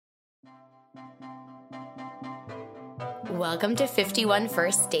Welcome to 51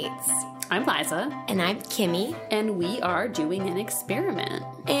 First Dates. I'm Liza. And I'm Kimmy. And we are doing an experiment.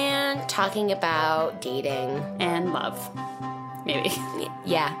 And talking about dating. And love. Maybe.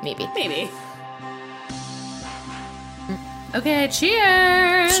 Yeah, maybe. Maybe. Okay,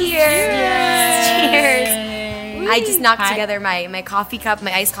 cheers! Cheers! I just knocked Hi. together my coffee cup,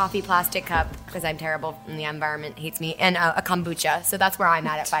 my iced coffee plastic cup, because I'm terrible and the environment hates me, and a kombucha. So that's where I'm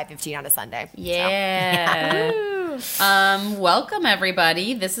at 5:15 on a Sunday. Yeah. Welcome,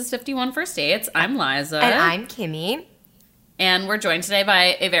 everybody. This is 51 First Dates. I'm Liza. And I'm Kimmy. And we're joined today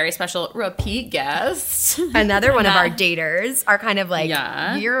by a very special repeat guest. Another one of our daters. Our kind of like,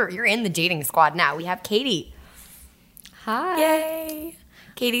 Yeah. you're in the dating squad now. We have Katie. Hi. Yay.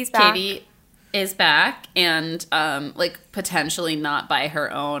 Katie's back. Katie is back and potentially not by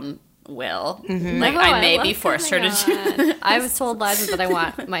her own will. Like, Oh, I may love be forced her coming to do on. this. I was told, Liza, that I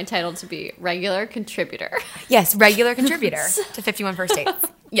want my title to be regular contributor. Yes, regular contributor to 51 First Dates.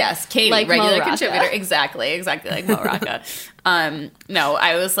 Yes, Katie, Like regular Mo Rocca. contributor. Exactly like Mo Rocca. No,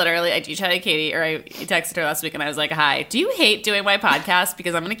 I chatted Katie, or I texted her last week, and I was like, hi, do you hate doing my podcast?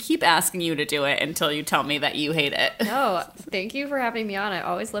 Because I'm going to keep asking you to do it until you tell me that you hate it. No, thank you for having me on. I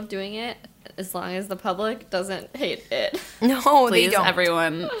always love doing it as long as the public doesn't hate it. No, Please, they don't.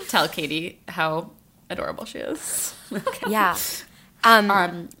 everyone, tell Katie how adorable she is. Okay. Yeah.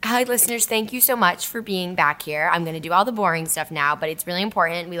 Hi, listeners. Thank you so much for being back here. I'm going to do all the boring stuff now, but it's really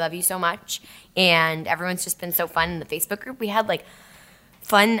important. We love you so much. And everyone's just been so fun in the Facebook group. We had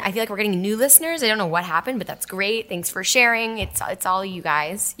fun. I feel like we're getting new listeners. I don't know what happened, but that's great. Thanks for sharing. It's all you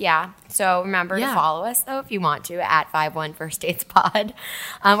guys. Yeah. So remember to follow us, though, if you want to, at 51 First Dates Pod.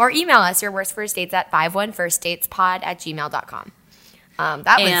 Or email us your worst first dates at 51firstdatespod@gmail.com.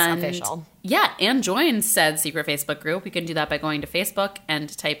 That was official. Yeah, and join said secret Facebook group. You can do that by going to Facebook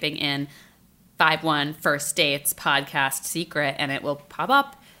and typing in 51 First Dates Podcast Secret, and it will pop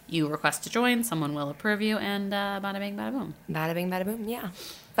up. You request to join, someone will approve you, and bada bing, bada boom. Bada bing, bada boom. Yeah.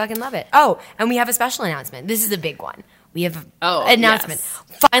 Fucking love it. Oh, and we have a special announcement. This is a big one. We have an announcement.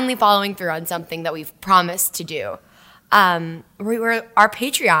 Yes. Finally following through on something that we've promised to do. Our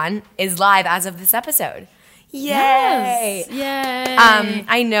Patreon is live as of this episode. Yay! Yes. Yay!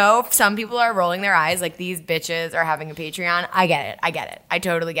 I know some people are rolling their eyes like these bitches are having a Patreon. I get it. I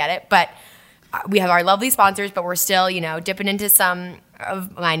totally get it. But we have our lovely sponsors, but we're still, dipping into some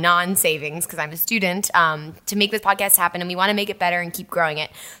of my non-savings because I'm a student to make this podcast happen, and we want to make it better and keep growing it.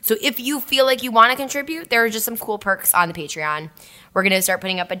 So if you feel like you want to contribute, there are just some cool perks on the Patreon. We're going to start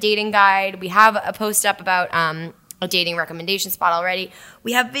putting up a dating guide. We have a post up about a dating recommendation spot already.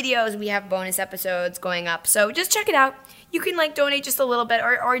 We have videos. We have bonus episodes going up. So just check it out. You can donate just a little bit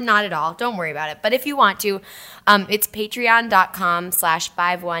or not at all. Don't worry about it. But if you want to, it's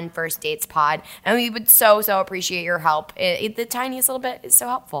patreon.com/51firstdatespod. And we would so appreciate your help. The tiniest little bit is so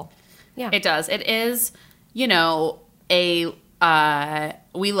helpful. Yeah. It does. It is, we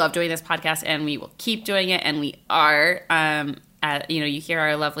love doing this podcast, and we will keep doing it, and we are, you hear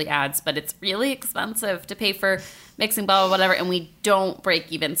our lovely ads, but it's really expensive to pay for mixing, blah, blah, whatever, and we don't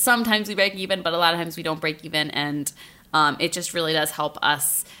break even. Sometimes we break even, but a lot of times we don't break even, and it just really does help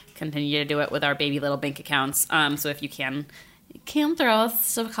us continue to do it with our baby little bank accounts. So if you can throw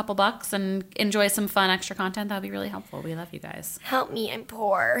us a couple bucks and enjoy some fun extra content, that would be really helpful. We love you guys. Help me, I'm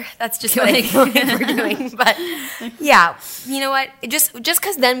poor. That's just what I feel like we're doing. But yeah, you know what? Just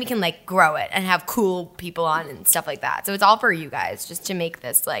because then we can grow it and have cool people on and stuff like that. So it's all for you guys, just to make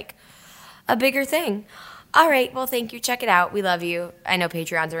this a bigger thing. All right, well, thank you. Check it out. We love you. I know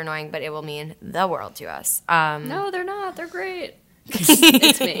Patreons are annoying, but it will mean the world to us. No, they're not. They're great.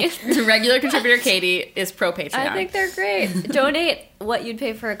 It's me. Regular contributor Katie is pro Patreon. I think they're great. Donate what you'd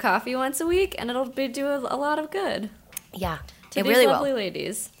pay for a coffee once a week, and it'll do a lot of good. Yeah, To it these really lovely will.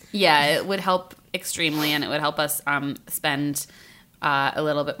 ladies. Yeah, it would help extremely, and it would help us spend a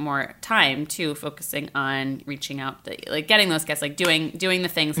little bit more time too, focusing on reaching out, getting those guests, doing the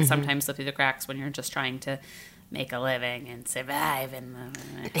things that sometimes slip through the cracks when you're just trying to make a living and survive and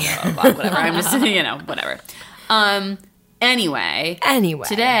whatever. I'm just whatever. Anyway,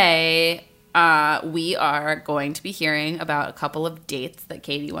 today we are going to be hearing about a couple of dates that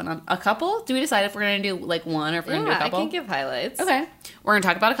Katie went on. A couple? Do we decide if we're going to do one or if we're going to do a I couple? can give highlights. Okay. We're going to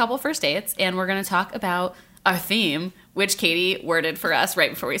talk about a couple first dates, and we're going to talk about our theme, which Katie worded for us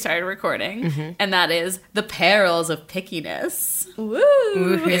right before we started recording, and that is the perils of pickiness.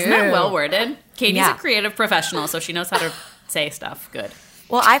 Woo! Isn't that well worded? Katie's Yeah. a creative professional, so she knows how to say stuff good.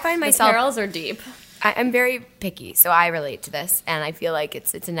 Well, I find The myself... perils are deep. I'm very picky, so I relate to this, and I feel like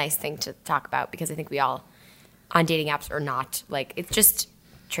it's a nice thing to talk about because I think we all, on dating apps or not, it's just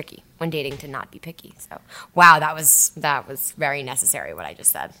tricky when dating to not be picky. So, wow, that was very necessary what I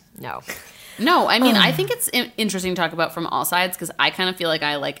just said. No. No, I mean, I think it's interesting to talk about from all sides because I kind of feel like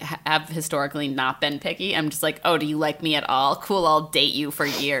I have historically not been picky. I'm just like, oh, do you like me at all? Cool, I'll date you for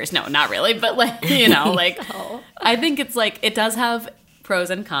years. No, not really, but like, you know, like, I think it's like it does have pros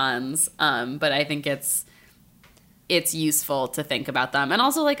and cons, but I think it's useful to think about them. And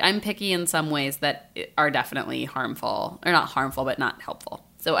also, like, I'm picky in some ways that are definitely harmful, or not harmful, but not helpful.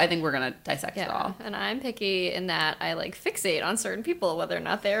 So I think we're going to dissect it all. And I'm picky in that I like fixate on certain people, whether or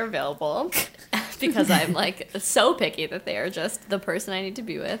not they're available, because I'm like so picky that they are just the person I need to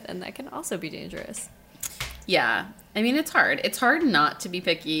be with, and that can also be dangerous. Yeah. I mean, it's hard. It's hard not to be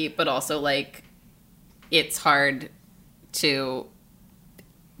picky, but also, like, it's hard to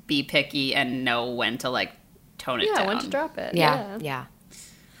be picky and know when to, like, tone it down. Yeah, when to drop it. Yeah.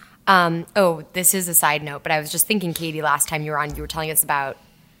 This is a side note, but I was just thinking, Katie, last time you were on, you were telling us about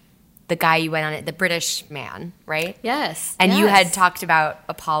the guy you went on it, the British man, right? Yes. And you had talked about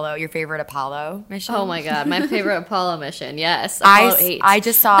Apollo, your favorite Apollo mission. Oh my God, my favorite Apollo mission. Yes, Apollo 8. I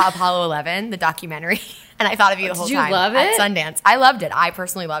just saw Apollo 11, the documentary, and I thought of you the whole time. Did you love at it? Sundance. I loved it. I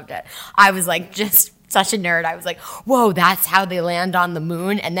personally loved it. I was like just such a nerd. I was like, whoa, that's how they land on the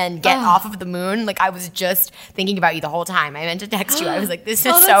moon and then get off of the moon. Like, I was just thinking about you the whole time. I meant to text you. I was like, this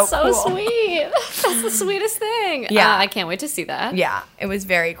is that's so cool. Sweet. That's the sweetest thing. Yeah. I can't wait to see that. Yeah, it was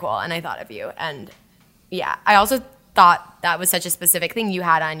very cool, and I thought of you. And yeah, I also thought that was such a specific thing you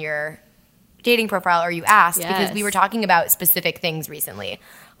had on your dating profile, or you asked, because we were talking about specific things recently.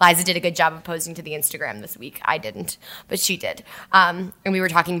 Liza did a good job of posting to the Instagram this week. I didn't, but she did. And we were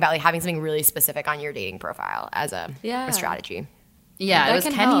talking about like having something really specific on your dating profile as a strategy. Yeah, That it was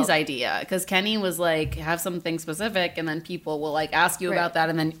can Kenny's help. idea because Kenny was like, have something specific, and then people will like ask you about that,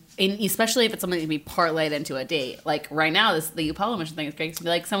 and then especially if it's something that can be parlayed into a date. Like right now, the Apollo mission thing is great. To be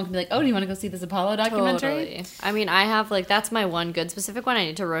like, someone can be like, oh, do you want to go see this Apollo documentary? Totally. I mean, I have like that's my one good specific one. I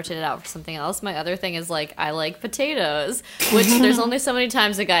need to rotate it out for something else. My other thing is like I like potatoes, which there's only so many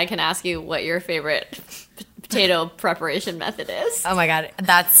times a guy can ask you what your favorite potato preparation method is. Oh my God,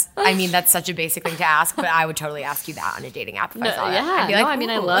 that's such a basic thing to ask, but I would totally ask you that on a dating app if I saw it. I'd be like, I mean,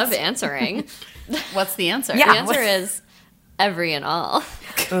 I love answering. What's the answer? Yeah. The answer is every and all.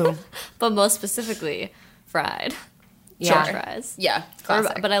 Ooh. But most specifically, fried. Yeah. French fries. Yeah,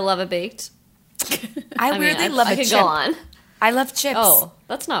 classic. But I love a baked. I weirdly love I a could chip. go on. I love chips. Oh,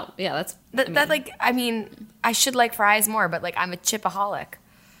 that's not. Yeah, that's. I should like fries more, but like I'm a chipaholic.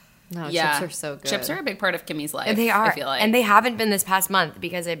 No, Yeah. chips are so good. Chips are a big part of Kimmy's life. And they are. I feel like. And they haven't been this past month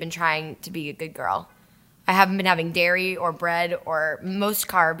because I've been trying to be a good girl. I haven't been having dairy or bread or most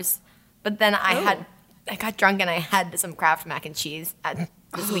carbs. But then I got drunk and I had some Kraft mac and cheese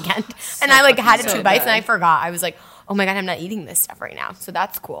this weekend. And I like had it so 2 bites good. and I forgot. I was like, oh my God, I'm not eating this stuff right now. So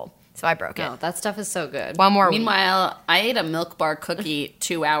that's cool. So I broke No, it. that stuff is so good. One more week. Meanwhile, I ate a Milk Bar cookie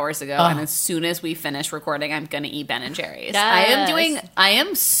 2 hours ago, and as soon as we finish recording, I'm gonna eat Ben and Jerry's. Yes. I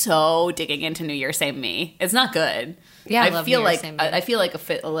am so digging into New Year, same me. It's not good. Yeah, I I love feel New Year, like same me. I feel like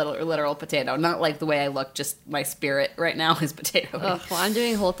a literal potato. Not like the way I look. Just my spirit right now is potato. Ugh, well, I'm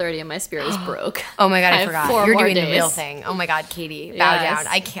doing Whole30 and my spirit is broke. Oh my God, I have forgot. 4 You're more doing the days. real thing. Oh my God, Katie, bow Yes.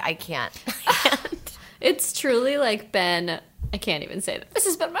 down. I can't. It's truly like been. I can't even say that. This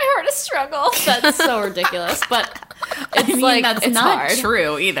has been my hardest struggle. That's so ridiculous, but it's I mean, like that's it's not hard.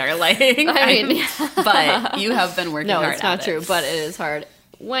 true either. Like, I mean, but you have been working no, hard. it's not at true, It. but it is hard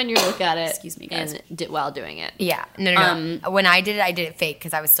when you look at it. Excuse me, guys. And while doing it. Yeah, no. When I did it fake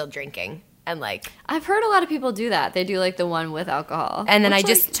because I was still drinking. And like, I've heard a lot of people do that. They do like the one with alcohol. and then I which,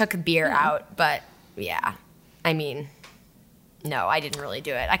 just like, took beer out. But yeah, I mean, no, I didn't really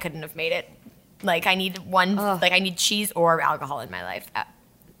do it. I couldn't have made it. Like I need I need cheese or alcohol in my life at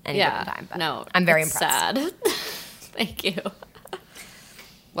any given time. But no, I'm very it's impressed. Sad. Thank you.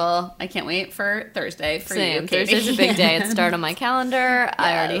 Well, I can't wait for Thursday for Same. you, Katie. Thursday's a big day. It's started on my calendar.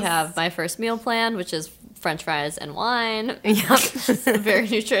 I already Yes. have my first meal planned, which is French fries and wine. Yep. Very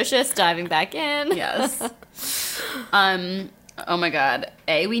nutritious. Diving back in. Yes. Oh my God.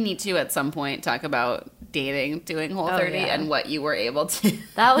 We need to at some point talk about dating, doing Whole30, yeah. and what you were able to.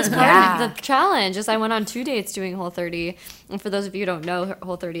 That was part Yeah. of the challenge. Is I went on 2 dates doing Whole30. And for those of you who don't know,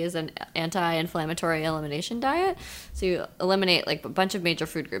 Whole30 is an anti-inflammatory elimination diet. So you eliminate like a bunch of major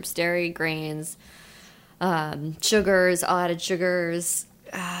food groups: dairy, grains, sugars, all added sugars,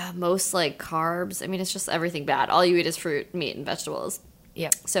 most like carbs. I mean, it's just everything bad. All you eat is fruit, meat, and vegetables.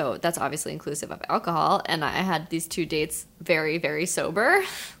 Yep. So that's obviously inclusive of alcohol. And I had these 2 dates very, very sober,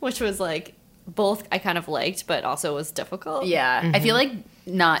 which was like both I kind of liked, but also was difficult. Yeah. I feel like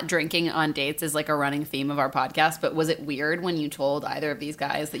not drinking on dates is like a running theme of our podcast, but was it weird when you told either of these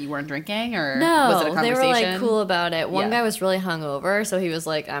guys that you weren't drinking, or was it a No, conversation? they were like cool about it. One Yeah. guy was really hungover, so he was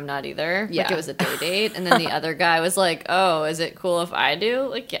like, I'm not either. Like Yeah. it was a day date. And then the other guy was like, oh, is it cool if I do?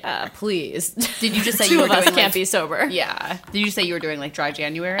 Like, yeah, please. Did you just say Two you were of us doing, can't like- be sober? Yeah. Did you say you were doing like dry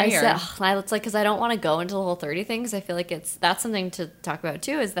January? I or? said, it's like, because I don't want to go into the whole 30 thing, because I feel like that's something to talk about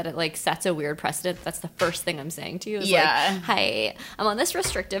too, is that it like sets a weird precedent. That's the first thing I'm saying to you. Is Yeah. like, hi, I'm on this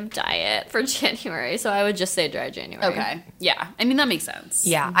restrictive diet for January, so I would just say dry January. Okay. Yeah. I mean, that makes sense.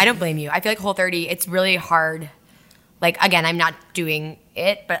 Yeah, I don't blame you. I feel like Whole30, it's really hard. Like, again, I'm not doing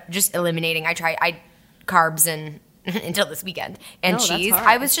it, but just eliminating. I carbs and until this weekend and No, that's cheese. hard.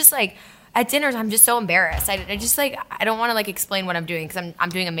 I was just like, at dinners, I'm just so embarrassed. I just like, I don't want to like explain what I'm doing, because I'm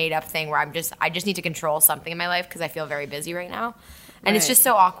doing a made up thing where I just need to control something in my life because I feel very busy right now. And it's Right. just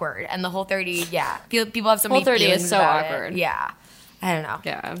so awkward. And the Whole30, yeah. People have so many Whole30 is feelings so about awkward. it. Yeah. I don't know.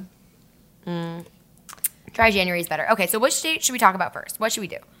 Yeah. Dry January is better. Okay, so which date should we talk about first? What should we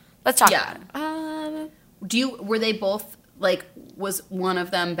do? Let's talk Yeah. about it. Were they both like, was one of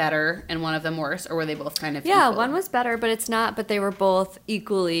them better and one of them worse, or were they both kind of Yeah, equal? one was better, but it's not. But they were both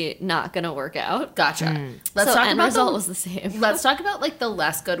equally not going to work out. Gotcha. Let's So talk end about result was the same. Let's talk about like the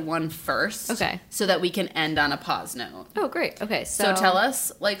less good one first. Okay. So that we can end on a pause note. Oh, great. Okay, So tell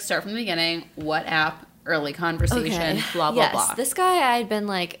us, like, start from the beginning. What app? Early conversation. Blah blah yes, blah. this guy I had been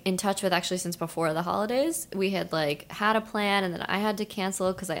like in touch with actually since before the holidays. We had like had a plan, and then I had to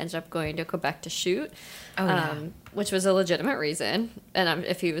cancel because I ended up going to Quebec to shoot, which was a legitimate reason. And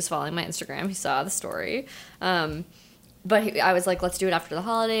if he was following my Instagram, he saw the story. But I was like, let's do it after the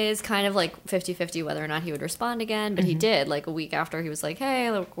holidays, kind of like 50-50 whether or not he would respond again. But he did. Like a week after, he was like, hey,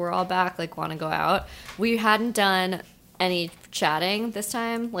 look, we're all back, like want to go out. We hadn't done any chatting this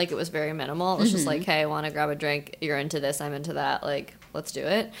time. Like it was very minimal. It was just like, hey, I want to grab a drink. You're into this, I'm into that. Like, let's do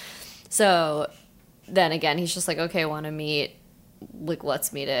it. So then again, he's just like, okay, want to meet. Like,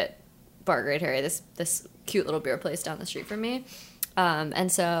 let's meet at Bar Great Harry, this cute little beer place down the street from me.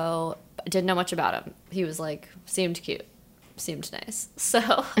 And so I didn't know much about him. He was like, seemed cute, seemed nice.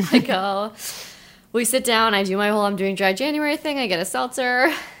 So I go, we sit down, I do my whole I'm doing dry January thing. I get a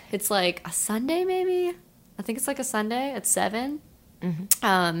seltzer. It's like a Sunday maybe. I think it's like a Sunday at 7.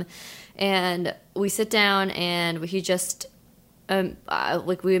 And we sit down, and he just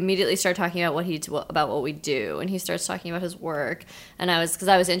like we immediately start talking about about what we do, and he starts talking about his work. And I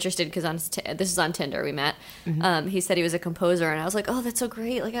was interested because this is on Tinder we met. He said he was a composer, and I was like, oh, that's so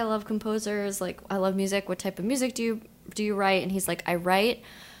great. Like I love composers. Like I love music. What type of music do you write? And he's like, I write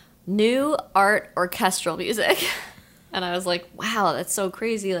new art orchestral music. And I was like, wow, that's so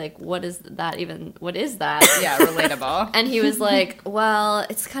crazy. Like, what is that? Yeah, relatable. And he was like, well,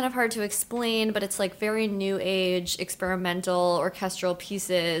 it's kind of hard to explain, but it's like very new age, experimental, orchestral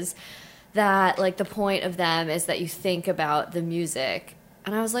pieces that like the point of them is that you think about the music.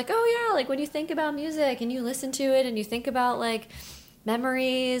 And I was like, oh yeah, like when you think about music and you listen to it and you think about like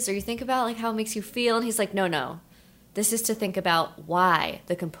memories or you think about like how it makes you feel. And he's like, no, this is to think about why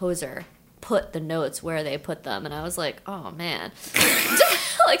the composer put the notes where they put them. And I was like, oh man.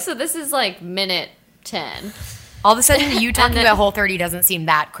 Like, so this is like minute 10. All of a sudden, you talking about Whole30 doesn't seem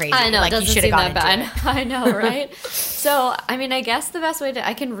that crazy. I know, like it you doesn't should seem have that gone bad. into it. I know, right? So, I mean, I guess the best way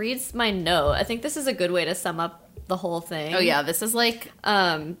I can read my note. I think this is a good way to sum up the whole thing. Oh yeah, this is like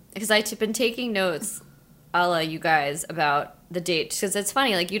Because I've been taking notes, a la you guys, about the date. Because it's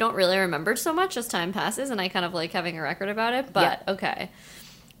funny, like, you don't really remember so much as time passes, and I kind of like having a record about it. But, okay.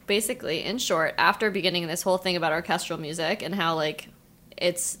 Basically, in short, after beginning this whole thing about orchestral music and how, like,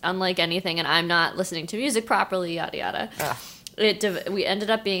 it's unlike anything and I'm not listening to music properly, yada, yada. We ended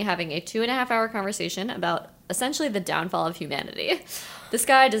up having a 2.5-hour conversation about essentially the downfall of humanity. This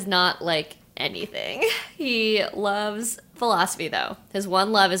guy does not like anything. He loves philosophy, though. His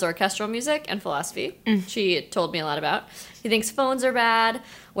one love is orchestral music and philosophy. She told me a lot about. He thinks phones are bad,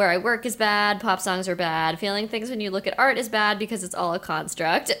 where I work is bad, pop songs are bad, feeling things when you look at art is bad because it's all a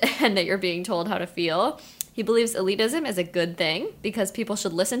construct and that you're being told how to feel. He believes elitism is a good thing because people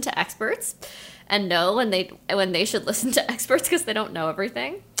should listen to experts and know when they should listen to experts because they don't know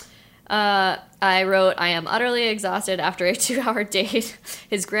everything. I wrote, I am utterly exhausted after a 2-hour date.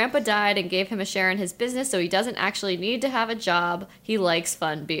 His grandpa died and gave him a share in his business, so he doesn't actually need to have a job. He likes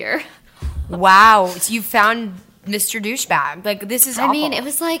fun beer. Wow, so you found Mr. Douchebag. Like, this is awful. I mean, it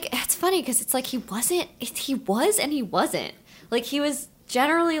was like, it's funny because it's like he was and he wasn't. Like, he was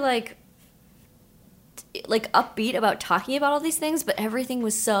generally like upbeat about talking about all these things, but everything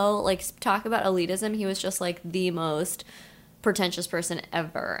was so, like, talk about elitism, he was just like the most pretentious person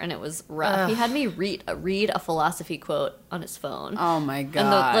ever, and it was rough. He had me read a philosophy quote on his phone. Oh my And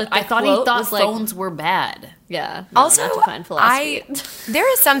god! the I thought he quote thought was like- phones were bad. Yeah. No, Also, not to find philosophy.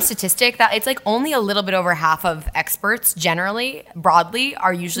 there is some statistic that it's like only a little bit over half of experts generally, broadly,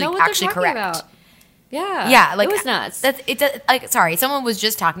 are usually know what actually they're talking correct. about. Yeah. Yeah, like it was nuts. That's it. Like, sorry, someone was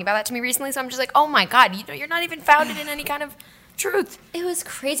just talking about that to me recently, so I'm just like, oh my god, you're not even founded in any kind of truth. It was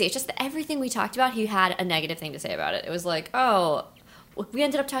crazy. It's just that everything we talked about, he had a negative thing to say about it. It was like, oh, we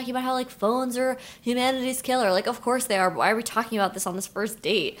ended up talking about how like phones are humanity's killer. Like, of course they are. But why are we talking about this on this first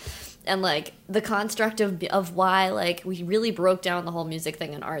date? And like the construct of why like we really broke down the whole music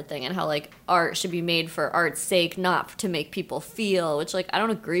thing and art thing, and how like art should be made for art's sake, not to make people feel, which like I don't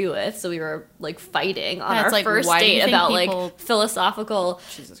agree with. So we were like fighting on Yeah, our it's like, first why do you date think about people- like philosophical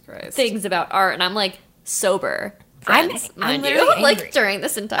Jesus Christ! things about art, and I'm like sober. I'm Friends, mind you, literally like angry. during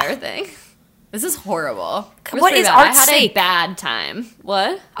this entire thing. This is horrible. It was What pretty is bad. I art's had sake? a bad time.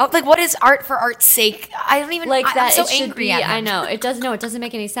 What? Oh, like, what is art for art's sake? I don't even Like I'm that? so it should angry be. at him. I know it does. No, it doesn't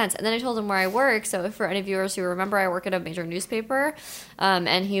make any sense. And then I told him where I work. So for any viewers who remember, I work at a major newspaper.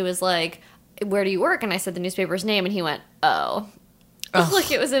 And he was like, "Where do you work?" And I said the newspaper's name, and he went, "Oh."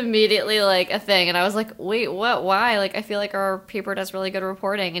 Like it was immediately like a thing, and I was like, "Wait, what? Why?" Like I feel like our paper does really good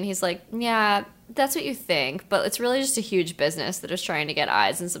reporting, and he's like, "Yeah, that's what you think, but it's really just a huge business that is trying to get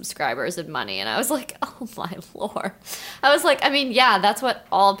eyes and subscribers and money." And I was like, "Oh my lord!" I was like, "I mean, yeah, that's what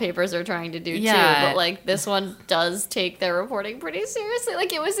all papers are trying to do Yeah. too, but like this one does take their reporting pretty seriously."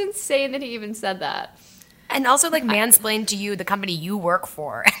 Like it was insane that he even said that. And also, like, mansplain to you the company you work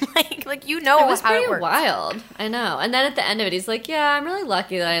for. like you know It was how pretty it works. wild. I know. And then at the end of it, he's like, "Yeah, I'm really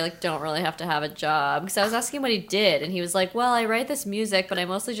lucky that I like don't really have to have a job." Because I was asking what he did, and he was like, "Well, I write this music, but I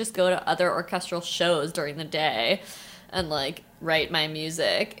mostly just go to other orchestral shows during the day, and like write my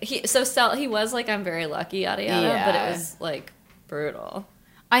music." He was like, "I'm very lucky," yada yada. But Yeah. it was like brutal.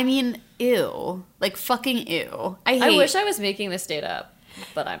 I mean, ew, like fucking ew. I hate. I wish I was making this date up,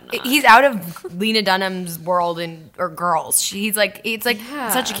 but I'm not. He's out of Lena Dunham's world or Girls. She's like, it's like Yeah.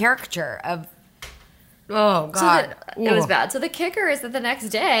 such a caricature of. Oh So God, it was Ooh. bad. So the kicker is that the next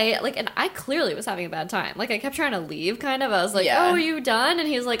day, like, and I clearly was having a bad time. Like, I kept trying to leave, kind of. I was like, Yeah. "Oh, are you done?" And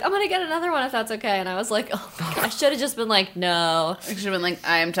he was like, "I'm gonna get another one if that's okay." And I was like, "Oh, my God. I should have just been like, no." I should have been like,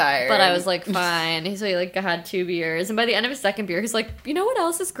 I'm tired. But I was like, fine. So he like had 2 beers, and by the end of his second beer, he's like, "You know what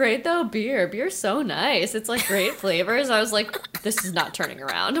else is great though? Beer. Beer's so nice. It's like great flavors." I was like, "This is not turning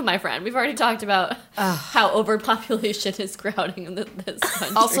around, my friend. We've already talked about how overpopulation is crowding in this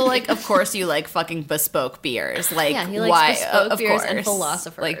country." also like, of course, you like fucking bespoke beers. Like, Yeah, he likes why? bespoke Of beers course. and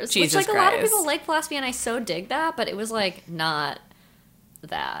philosophers. Like, which Jesus like a Christ. lot of people like philosophy, and I so dig that, but it was like not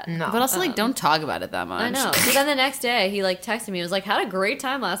that. No. But also, like, don't talk about it that much. I know. So then the next day, he like texted me. He was like, "Had a great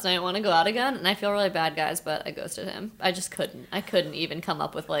time last night. Want to go out again?" And I feel really bad, guys, but I ghosted him. I just couldn't. I couldn't even come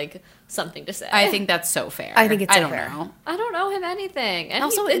up with like something to say. I think that's so fair. I think it's so I don't fair. know. I don't know him anything, and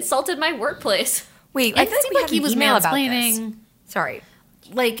Also, he insulted my workplace. Wait, I It feel like seemed we like had he an was email about this. mansplaining. Sorry.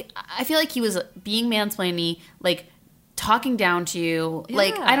 Like, I feel like he was being mansplaining, like talking down to you.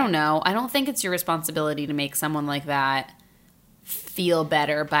 Like, Yeah. I don't know. I don't think it's your responsibility to make someone like that feel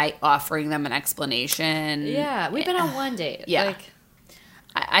better by offering them an explanation. Yeah, we've been on one date. Yeah. Like,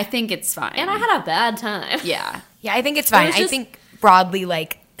 I think it's fine. and I had a bad time. yeah. Yeah, I think it's fine. was I just- think broadly,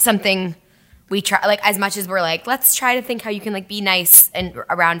 like, something we try, like, as much as we're like, let's try to think how you can, like, be nice and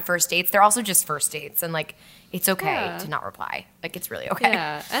around first dates, they're also just first dates. And, like, it's okay Yeah. to not reply. Like, it's really okay.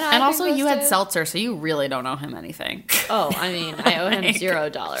 Yeah, And I've also, been you had ghosted. seltzer, so you really don't owe him anything. Oh, I mean, I owe him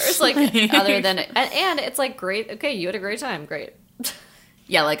 $0. Like, other than and it's like great. Okay, you had a great time. Great.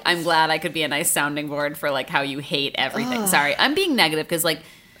 Yeah, like, I'm glad I could be a nice sounding board for, like, how you hate everything. Sorry, I'm being negative because, like,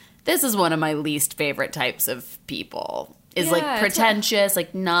 this is one of my least favorite types of people. Is, Yeah, like, it's pretentious,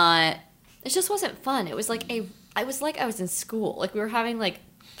 like, not... It just wasn't fun. It was like I was like I was in school. Like we were having like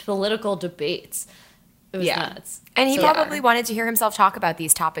political debates. It was Yeah. nuts. And he So- probably wanted to hear himself talk about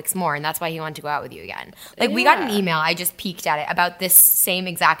these topics more, and that's why he wanted to go out with you again. Like, we got an Yeah. email, I just peeked at it, about this same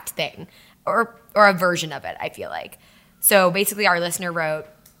exact thing, or a version of it, I feel like. So basically, our listener wrote,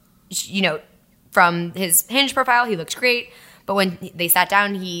 you know, from his Hinge profile, he looked great, but when they sat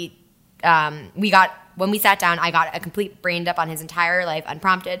down, when we sat down, I got a complete brain dump on his entire life,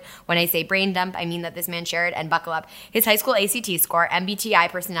 unprompted. When I say brain dump, I mean that this man shared, and buckle up, his high school ACT score, MBTI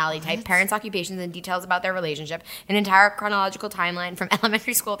personality type, parents' occupations, and details about their relationship, an entire chronological timeline from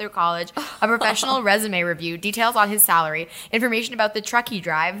elementary school through college, a professional resume review, details on his salary, information about the truck he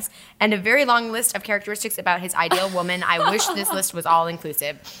drives, and a very long list of characteristics about his ideal woman. I wish this list was all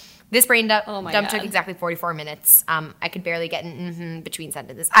inclusive. This brain dump, Oh my dump God. took exactly 44 minutes. I could barely get an between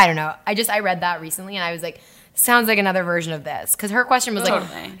sentences. I don't know. I read that recently and I was like, sounds like another version of this. Because her question was Totally.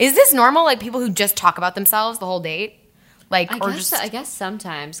 like, is this normal? Like people who just talk about themselves the whole date? Like, I guess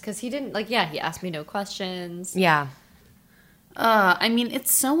sometimes, because he didn't, like, yeah, he asked me no questions. yeah. I mean,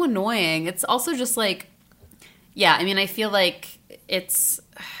 it's so annoying. It's also just like, yeah, I mean, I feel like it's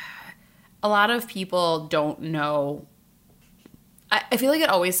a lot of people don't know. I feel like it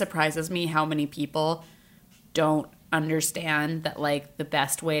always surprises me how many people don't understand that, like, the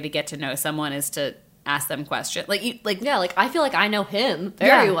best way to get to know someone is to ask them questions. Yeah, like, I feel like I know him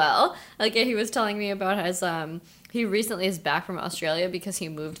very Yeah. well. Like, he was telling me about his, he recently is back from Australia because he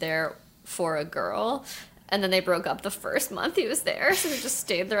moved there for a girl. And then they broke up the first month he was there. So he just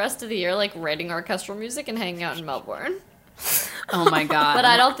stayed the rest of the year, like, writing orchestral music and hanging out in Melbourne. Oh my God. But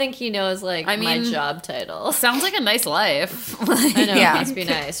I don't think he knows, like, I my mean- job title. Sounds like a nice life. I know, Yeah. it must be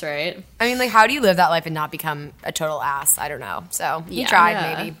nice, right? I mean, like, how do you live that life and not become a total ass? I don't know. So he Yeah. tried,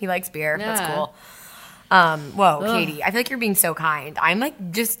 Yeah. maybe. He likes beer. That's Yeah. cool. Whoa, Katie, I feel like you're being so kind. I'm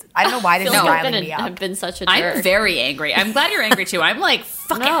like, just, I don't know why this is I feel like riling me I've up. been such a jerk. I'm very angry. I'm glad you're angry too. I'm like,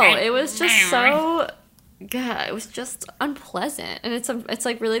 fucking No, it was just so. God, it was just unpleasant, and it's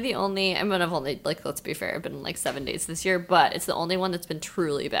like really the only. I mean, I've only, like, let's be fair, I've been on, like, 7 dates this year, but it's the only one that's been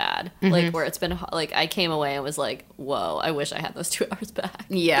truly bad. Like, where it's been like I came away and was like, whoa, I wish I had those 2 hours back.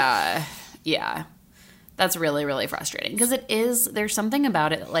 Yeah. Yeah. That's really, really frustrating. Because there's something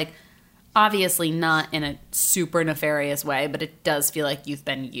about it, like, obviously not in a super nefarious way, but it does feel like you've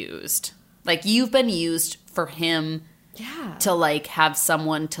been used. Like, you've been used for him Yeah. to, like, have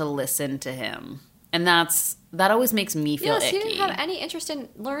someone to listen to him. And that always makes me feel Yes, icky. he didn't have any interest in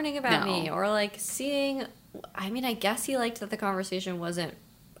learning about No. me or, like, seeing. I mean, I guess he liked that the conversation wasn't.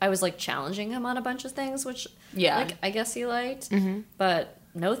 I was, like, challenging him on a bunch of things, which, Yeah. like, I guess he liked. But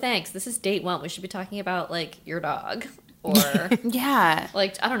no thanks. This is date 1. We should be talking about, like, your dog or, Yeah.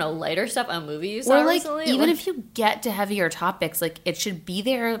 like, I don't know, lighter stuff on movies. Or, like, recently. even Like, if you get to heavier topics, like, it should be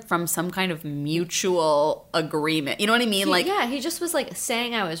there from some kind of mutual agreement. You know what I mean? Like, yeah, he just was, like,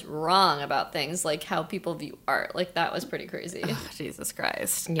 saying I was wrong about things, like how people view art. Like, that was pretty crazy. Jesus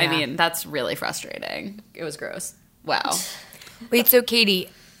Christ. Yeah. I mean, that's really frustrating. It was gross. Wow. Wait, so Katie,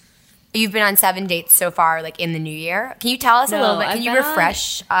 you've been on 7 dates so far, like in the new year. Can you tell us a No, little bit? Can I've you been on-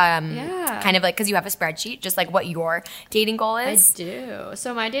 refresh, Yeah. kind of like, because you have a spreadsheet, just like what your dating goal I is? do.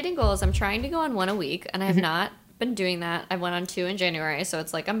 So my dating goal is I'm trying to go on 1 a week, and I have not been doing that. I went on 2 in January, so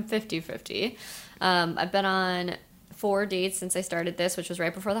it's like I'm 50-50. I've been on 4 dates since I started this, which was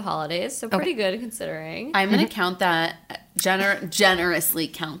right before the holidays, so pretty good considering. I'm going to count that, generously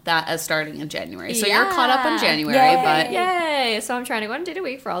count that as starting in January. So you're caught up in January, Yay. but Yay! So I'm trying to go on a date a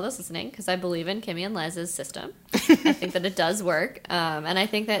week for all those listening because I believe in Kimmy and Les's system. I think that it does work. And I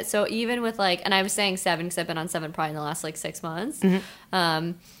think that, so even with, like, and I was saying 7 because I've been on 7 probably in the last, like, 6 months.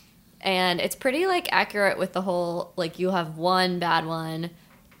 And it's pretty, like, accurate with the whole, like, you have 1 bad one,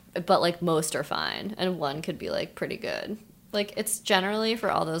 but, like, most are fine. And 1 could be, like, pretty good. Like, it's generally, for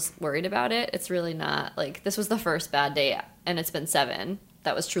all those worried about it, it's really not, like, this was the first bad date, and it's been 7.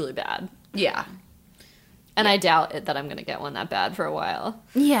 That was truly bad. yeah. And I doubt that I'm going to get one that bad for a while.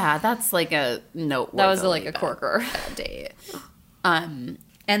 Yeah, that's like a noteworthy. That was, like, a corker. bad date. And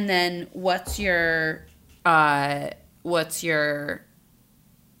then what's your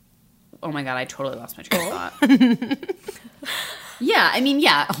oh my God, I totally lost my train of thought. Yeah, I mean,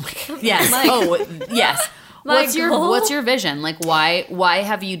 yeah. Oh my God. Yes. My- Oh, yes. My What's goal? your vision? Like, why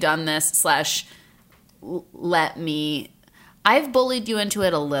have you done this? Let me. I've bullied you into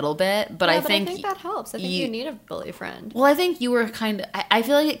it a little bit, but Yeah, I think that helps. I think you- you need a bully friend. well, I think you were kind of. I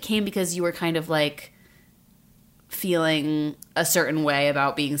feel like it came because you were kind of like feeling a certain way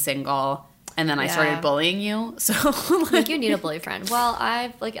about being single, and then I Yeah. started bullying you. So I like, think you need a bully friend. Well,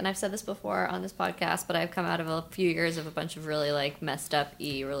 and I've said this before on this podcast, but I've come out of a few years of a bunch of really, like, messed up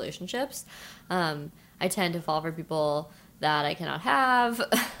relationships. I tend to fall for people that I cannot have,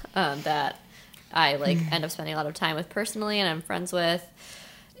 that I, like, end up spending a lot of time with personally and I'm friends with.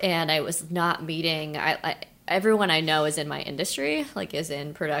 And I was not meeting, everyone I know is in my industry, like, is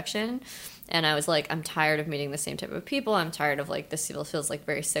in production. And I was like, I'm tired of meeting the same type of people. I'm tired of, like, this feels like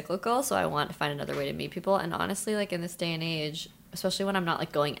very cyclical. So I want to find another way to meet people. And honestly, like, in this day and age, especially when I'm not,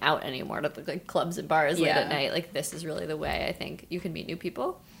 like, going out anymore to, like, clubs and bars late Yeah. at night, like, this is really the way I think you can meet new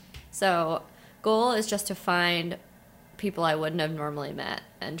people. So goal is just to find people I wouldn't have normally met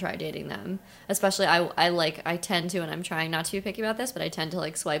and try dating them. Especially I tend to, and I'm trying not to be picky about this, but I tend to,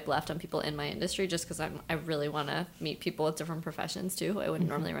 like, swipe left on people in my industry just because I really want to meet people with different professions too who I wouldn't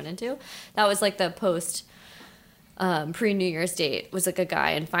normally run into. That was, like, the post pre-New Year's date was like a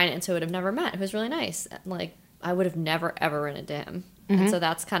guy in finance who I would have never met, who was really nice. Like, I would have never, ever run into him. And so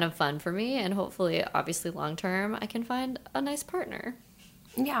that's kind of fun for me. And hopefully, obviously, long term, I can find a nice partner.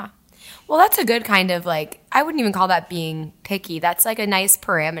 Yeah. Well, that's a good kind of like, I wouldn't even call that being picky. That's like a nice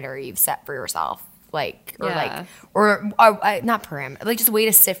parameter you've set for yourself. Like, or Yeah. or not parameter, like just a way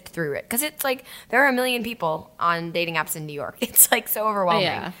to sift through it. Because it's like, there are a million people on dating apps in New York. It's like so overwhelming.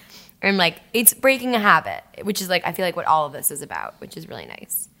 Yeah. And like, it's breaking a habit, which is like, I feel like what all of this is about, which is really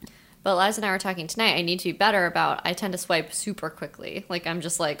nice. But Liza and I were talking tonight. I need to be better about. I tend to swipe super quickly. Like, I'm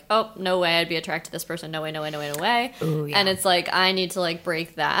just like, oh, no way I'd be attracted to this person. No way, no way, no way, no way. Ooh, yeah. And it's like I need to like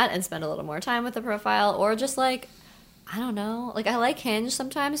break that and spend a little more time with the profile, or just like, I don't know. Like, I like Hinge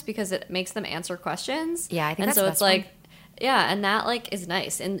sometimes because it makes them answer questions. Yeah, I think and that's so the it's best one. like. Yeah, and that like is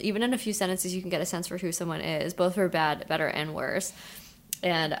nice. And even in a few sentences you can get a sense for who someone is, both for bad, better, and worse.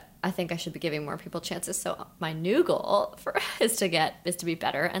 And I think I should be giving more people chances. So my new goal is to be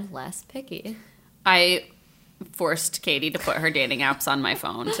better and less picky. I forced Katie to put her dating apps on my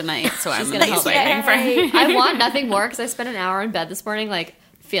phone tonight, so I'm She's going to gonna be help swiping for her. I want nothing more because I spent an hour in bed this morning, like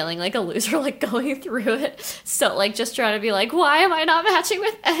feeling like a loser, like going through it. So like just trying to be like, why am I not matching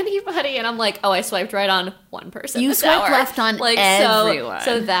with anybody? And I'm like, oh, I swiped right on one person. You this swiped hour. left on like everyone.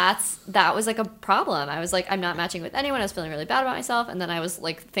 So that was like a problem. I was like, I'm not matching with anyone. I was feeling really bad about myself, and then I was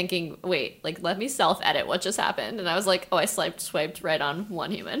like thinking, wait, like let me self-edit what just happened. And I was like, oh, I swiped right on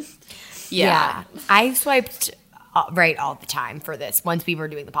one human. Yeah. I swiped right all the time for this once we were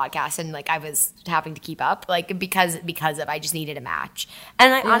doing the podcast, and like I was having to keep up, like because of I just needed a match.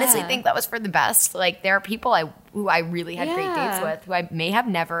 And I honestly think that was for the best. Like there are people who I really had great dates with who I may have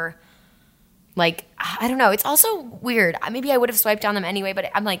never, like, I don't know. It's also weird. Maybe I would have swiped on them anyway, but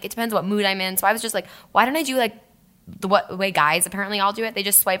I'm like, it depends what mood I'm in. So I was just like, why don't I do like the way guys apparently all do it? They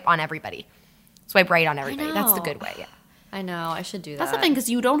just swipe on everybody. Swipe right on everybody. That's the know. good way. Yeah. I know, I should do that. That's the thing, because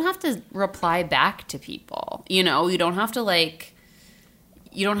you don't have to reply back to people. You know, you don't have to like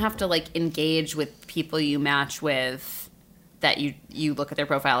engage with people you match with that you look at their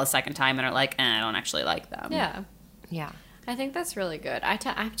profile a second time and are like, I don't actually like them. Yeah. Yeah. I think that's really good.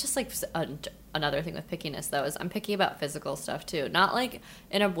 I'm just like another thing with pickiness though is I'm picky about physical stuff too. Not like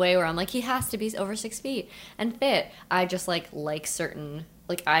in a way where I'm like he has to be over 6 feet and fit. I just like certain,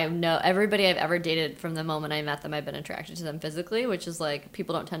 like I know everybody I've ever dated from the moment I met them I've been attracted to them physically, which is like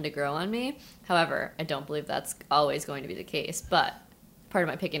people don't tend to grow on me. However, I don't believe that's always going to be the case. But part of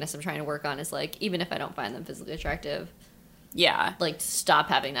my pickiness I'm trying to work on is like even if I don't find them physically attractive, Yeah. like stop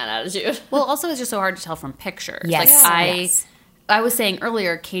having that attitude. Well, also it's just so hard to tell from pictures. Yes. Like Yes. I was saying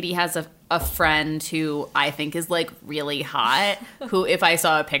earlier, Katie has a friend who I think is like really hot, who if I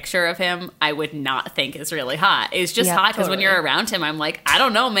saw a picture of him, I would not think is really hot. It's just Yeah, hot because when totally. you're around him, I'm like, I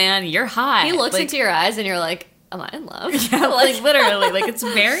don't know, man, you're hot. He looks like, into your eyes and you're like, am I in love? yeah, like literally, like it's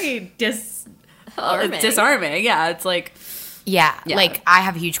very disarming. Yeah, it's like, Yeah, Yeah. like I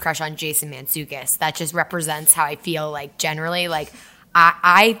have a huge crush on Jason Mantzoukas. That just represents how I feel like generally. Like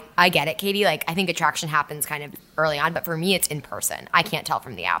I get it, Katie. Like I think attraction happens kind of early on, but for me it's in person. I can't tell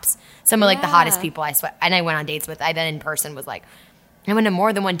from the apps. Some of like the hottest Yeah. people I went on dates with, I then in person was like, I went on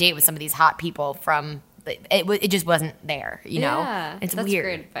more than one date with some of these hot people from. It just wasn't there, you know. Yeah, It's that's weird.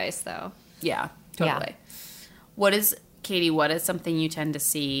 great advice, though. yeah, totally. What is something you tend to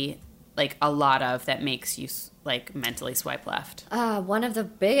see like a lot of that makes you like mentally swipe left? One of the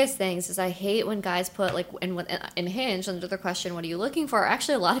biggest things is I hate when guys put like in Hinge under the question, "What are you looking for?"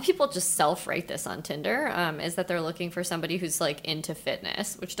 Actually, a lot of people just self-write this on Tinder. Is that they're looking for somebody who's like into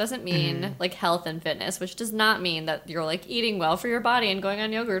fitness, which doesn't mean like health and fitness, which does not mean that you're like eating well for your body and going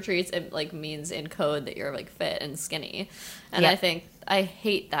on yoga retreats. It like means in code that you're like fit and skinny, and Yeah. I think I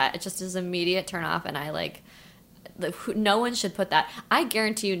hate that. It just is immediate turn off, and I like. No one should put that. I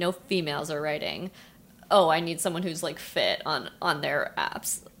guarantee you, no females are writing, "Oh, I need someone who's like fit" on their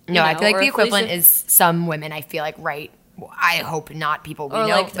apps. No, I feel like Or the if Lisa- equivalent is some women. I feel like I hope not people we or know,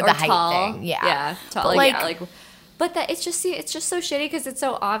 like but or the height tall. thing. Yeah, yeah, tall. But Like, but that it's just so shitty because it's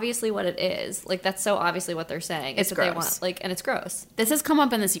so obviously what it is. Like that's so obviously what they're saying. It's what they gross. want. Like, and it's gross. This has come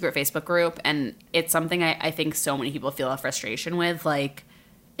up in the secret Facebook group, and it's something I think so many people feel a frustration with. Like,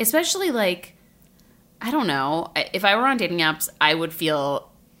 especially like, I don't know. If I were on dating apps, I would feel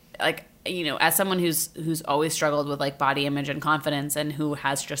like, you know, as someone who's always struggled with like body image and confidence, and who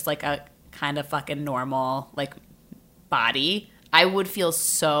has just like a kind of fucking normal like body, I would feel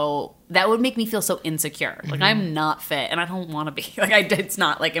that would make me feel so insecure. Like I'm not fit, and I don't want to be. Like it's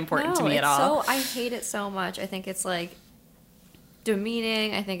not like important to me at all. I hate it so much. I think it's like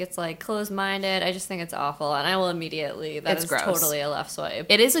demeaning. I think it's like closed-minded. I just think it's awful, and I will immediately. It's gross. Totally a left swipe.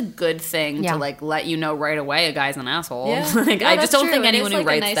 It is a good thing Yeah. to like let you know right away a guy's an asshole. Yeah. Like, No, I that's just don't true. think It anyone is, who like,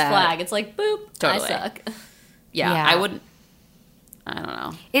 writes a nice that. flag. It's like boop. Totally. I suck. Yeah, Yeah. I wouldn't. I don't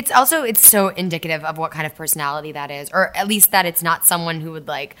know. It's so indicative of what kind of personality that is, or at least that it's not someone who would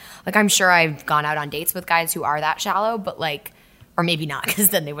like I'm sure I've gone out on dates with guys who are that shallow, but like, or maybe not, because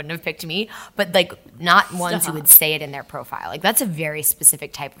then they wouldn't have picked me, but like not ones who would say it in their profile. Like that's a very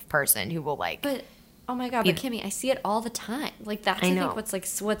specific type of person who will like. But oh my god, but Kimmy, I see it all the time. Like that's I know. think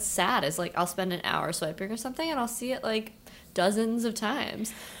what's sad is like I'll spend an hour swiping or something and I'll see it like dozens of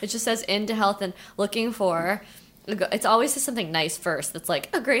times. It just says into health and looking for. It's always just something nice first. That's like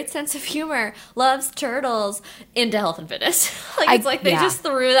a great sense of humor, loves turtles, into health and fitness. It's like they just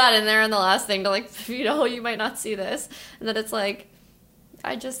threw that in there in the last thing to like, you might not see this, and then it's like,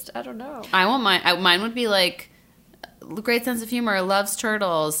 I don't know. I want mine would be like great sense of humor, loves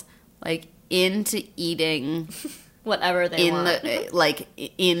turtles, like into eating Whatever they want.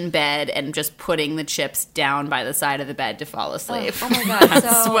 In bed and just putting the chips down by the side of the bed to fall asleep. Oh my god,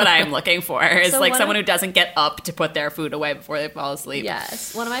 That's what I'm looking for. Is So like one someone of- who doesn't get up to put their food away before they fall asleep.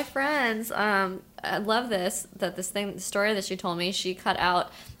 Yes. One of my friends, I love this the story that she told me, she cut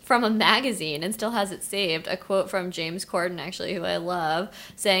out from a magazine and still has it saved, a quote from James Corden, actually, who I love,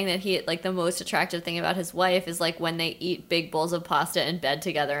 saying that he, like, the most attractive thing about his wife is, like, when they eat big bowls of pasta in bed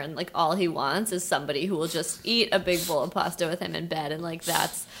together, and, like, all he wants is somebody who will just eat a big bowl of pasta with him in bed, and, like,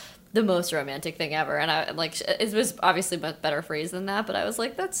 that's the most romantic thing ever. And I like, it was obviously much better phrase than that, but I was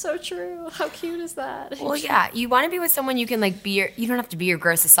like, that's so true. How cute is that? Well, yeah, you want to be with someone you can like be you don't have to be your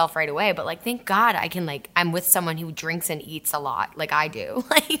grossest self right away, but like thank God I'm with someone who drinks and eats a lot like I do.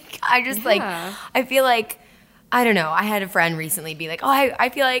 Like I just Yeah. I feel like, I don't know, I had a friend recently be like, oh, I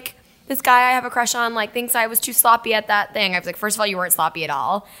feel like this guy I have a crush on like thinks I was too sloppy at that thing. I was like, first of all, you weren't sloppy at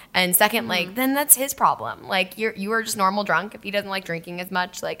all, and second, like then that's his problem. Like you were just normal drunk if he doesn't like drinking as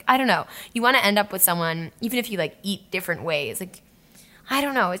much. Like I don't know, you want to end up with someone even if you like eat different ways. Like I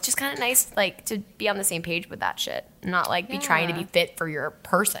don't know, it's just kind of nice like to be on the same page with that shit, not like be trying to be fit for your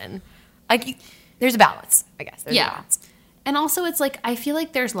person. Like there's a balance, I guess. There's a balance. And also it's like I feel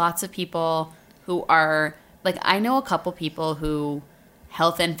like there's lots of people who are like, I know a couple people who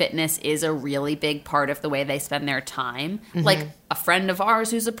health and fitness is a really big part of the way they spend their time. Mm-hmm. Like a friend of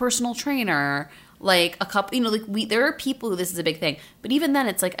ours who's a personal trainer, like a couple, like there are people who this is a big thing. But even then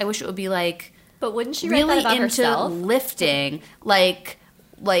it's like, I wish it would be like, But wouldn't she write really that about into herself? lifting, like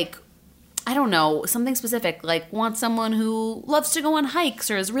I don't know, something specific, like want someone who loves to go on hikes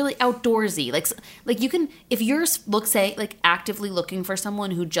or is really outdoorsy. Like you can, if you're actively looking for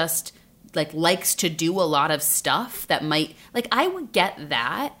someone who just like likes to do a lot of stuff that might, like I would get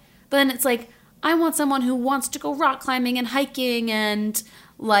that, but then it's like I want someone who wants to go rock climbing and hiking and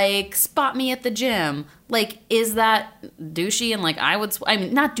like spot me at the gym. Like, is that douchey? And like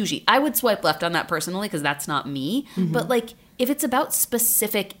not douchey. I would swipe left on that personally because that's not me. Mm-hmm. But like, if it's about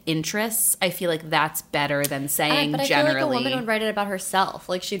specific interests, I feel like that's better than saying But I generally. feel like a woman would write it about herself.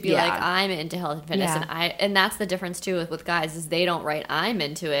 Like she'd be Yeah. like, "I'm into health and fitness," Yeah. and that's the difference too with guys is they don't write "I'm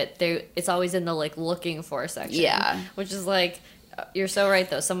into it." It's always in the like looking for section. Yeah. which is like, you're so right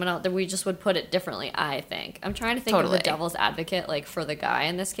though. Someone else that we just would put it differently. I think I'm trying to think of Totally. the devil's advocate like for the guy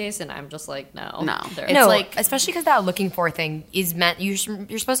in this case, and I'm just like, no. It's No, like- especially because that looking for thing is meant you're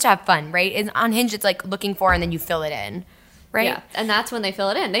supposed to have fun, right? And on Hinge, it's like looking for and then you fill it in, right? Yeah, and that's when they fill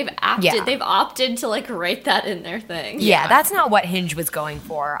it in. They've opted to like write that in their thing. Yeah, that's not what Hinge was going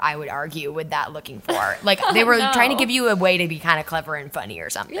for, I would argue, with that looking for. Like, they were no. trying to give you a way to be kind of clever and funny or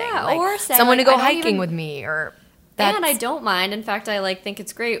something. Yeah, like, or say, someone like, to go I don't hiking even- with me or... And I don't mind. In fact, I like think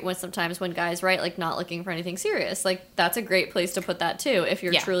it's great when sometimes when guys write like not looking for anything serious. Like that's a great place to put that too if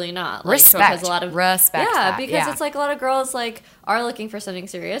you're Yeah. truly not. Like, Respect. because a lot of Respect Yeah, that, because yeah. it's like a lot of girls like are looking for something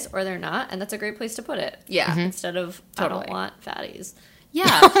serious or they're not, and that's a great place to put it. Yeah. Mm-hmm. Instead of I Totally. don't want fatties.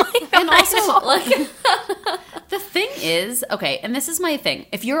 Yeah. And also, like, the thing is, okay, and this is my thing.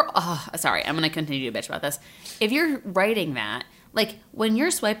 If you're, sorry, I'm going to continue to bitch about this. If you're writing that, like, when you're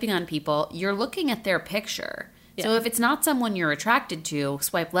swiping on people, you're looking at their picture. So Yeah. if it's not someone you're attracted to,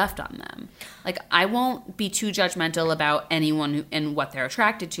 swipe left on them. Like, I won't be too judgmental about anyone and what they're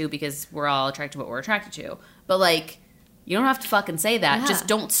attracted to because we're all attracted to what we're attracted to. But, like, you don't have to fucking say that. Yeah. Just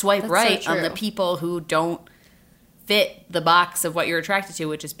don't swipe That's so right on the true. people who don't fit the box of what you're attracted to,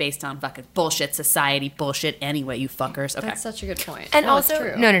 which is based on fucking bullshit society bullshit anyway, you fuckers. Okay. That's such a good point. And No, it's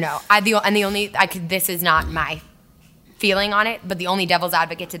also, true. no. This is not my feeling on it, but the only devil's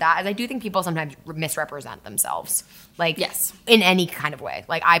advocate to that is I do think people sometimes misrepresent themselves. Like, Yes. in any kind of way.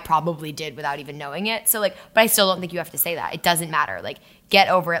 Like, I probably did without even knowing it. So, like, but I still don't think you have to say that. It doesn't matter. Like, get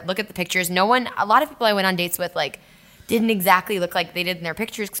over it. Look at the pictures. A lot of people I went on dates with, like, didn't exactly look like they did in their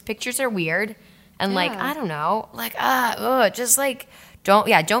pictures because pictures are weird. And, like, Yeah. I don't know. Like, just, like,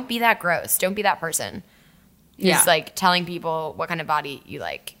 don't be that gross. Don't be that person who's, Yeah. like, telling people what kind of body you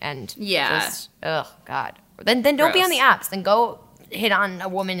like. And Yeah. God. Then don't be on the Gross. apps. Then go hit on a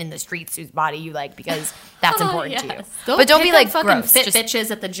woman in the streets whose body you like because that's important to you. yes. But don't be pick like up fucking gross. fit Just-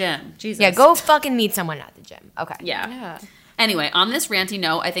 bitches at the gym. Jesus. yeah, go fucking meet someone at the gym. Okay. Yeah. Yeah. Anyway, on this ranty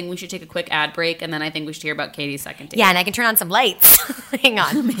note, I think we should take a quick ad break, and then I think we should hear about Katie's second date. Yeah, and I can turn on some lights. Hang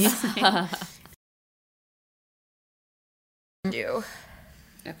on. Do.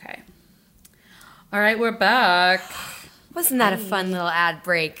 Okay. All right, we're back. Wasn't that a fun little ad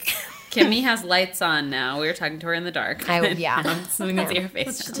break? Kimmy has lights on now. We were talking to her in the dark. Yeah. Something that's your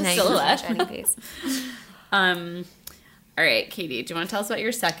face. Just Nice silhouette. shiny face. All right, Katie, do you want to tell us about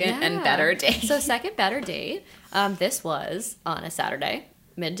your second and Yeah. better date? So second better date. This was on a Saturday,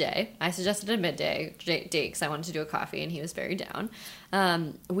 midday. I suggested a midday date because I wanted to do a coffee, and he was very down.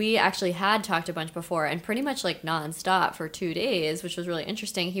 We actually had talked a bunch before, and pretty much like nonstop for 2 days, which was really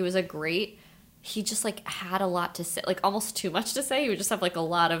interesting. He just like had a lot to say, like almost too much to say. He would just have like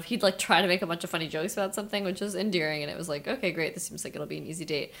he'd like try to make a bunch of funny jokes about something, which was endearing, and it was like, okay, great, this seems like it'll be an easy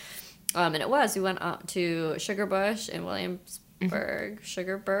date. And it was. We went up to Sugarbush in Williamsburg.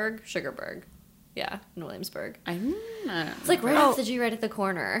 Sugarburg. Yeah, in Williamsburg. It's like right off the G, right at the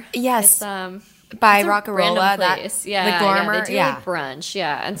corner. Yes. It's, By it's a Rockarola, random that place. Yeah, like Lorimer, they do yeah. like brunch,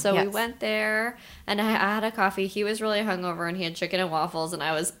 yeah. And so we Yes. went there, and I had a coffee. He was really hungover, and he had chicken and waffles, and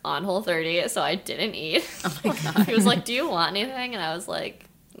I was on Whole30, so I didn't eat. Oh my god! He was like, "Do you want anything?" And I was like,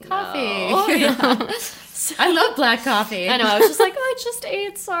 Coffee. "No." Yeah. I love black coffee. I know. I was just like, "Oh, I just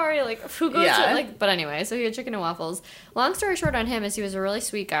ate. Sorry." Like, who goes Yeah. to like? But anyway, so he had chicken and waffles. Long story short on him is he was a really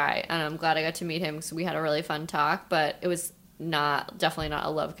sweet guy, and I'm glad I got to meet him because we had a really fun talk. But it was definitely not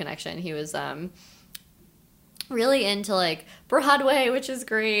a love connection. He was really into like Broadway, which is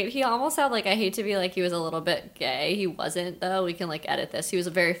great. He almost had like, I hate to be like he was a little bit gay. He wasn't though. We can like edit this. He was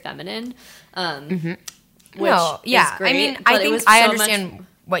very feminine. Which No, yeah. is great, I mean, but I it think was I so understand much-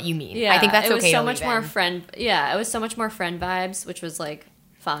 what you mean. Yeah, I think that's it was okay. so to much leave more in. friend. Yeah, it was so much more friend vibes, which was like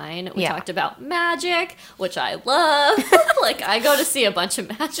fine. We Yeah. talked about magic, which I love. Like I go to see a bunch of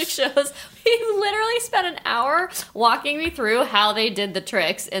magic shows. He literally spent an hour walking me through how they did the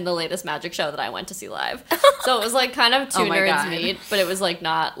tricks in the latest magic show that I went to see live. So it was like kind of two Oh my nerds God. meet, but it was like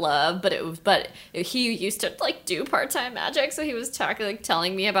not love, but he used to like do part-time magic, so he was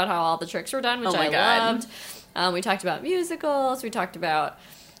telling me about how all the tricks were done, which Oh my I God. loved. We talked about musicals. We talked about.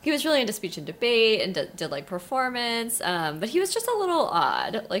 He was really into speech and debate and did like performance, but he was just a little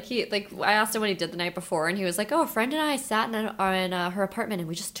odd. I asked him what he did the night before, and he was like, "Oh, a friend and I sat in her apartment and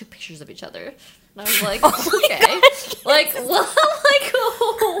we just took pictures of each other." And I was like, "Okay, like, well, like."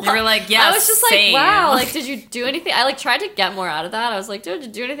 You were like, yes, I was just same. like, "Wow, like, did you do anything?" I like tried to get more out of that. I was like, "Did you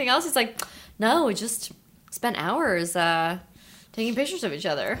do anything else?" He's like, "No, we just spent hours." Taking pictures of each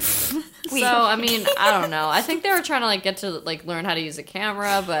other. So, I mean, I don't know. I think they were trying to, like, get to, like, learn how to use a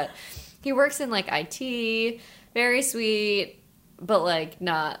camera, but he works in, like, IT. Very sweet, but, like,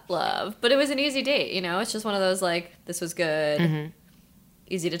 not love. But it was an easy date, you know? It's just one of those, like, this was good.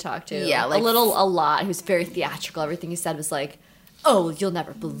 Easy to talk to. Yeah, like- a lot. He was very theatrical. Everything he said was, like, oh, you'll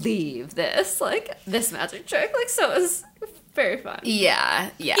never believe this. Like, this magic trick. Like, so it was very fun. Yeah.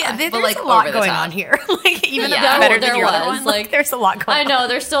 Yeah, there's but like a lot over the going top. on here. Like even though Yeah. it's better There than your other was, one, like- there's a lot going I on. know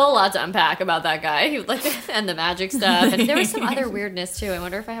there's still a lot to unpack about that guy. He like and the magic stuff, and there was some other weirdness too. I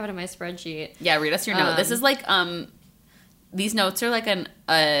wonder if I have it in my spreadsheet. Yeah, read us your note. This is like these notes are like an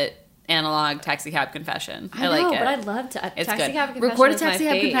analog taxi cab confession. I like know, it. but I'd love to. It's taxi good. cab confession Record a is my taxi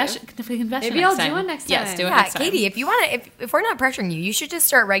cab fave. confession. Maybe I'll do one next Yes, time. do it Yeah, next time. Katie, if you want to, if we're not pressuring you, you should just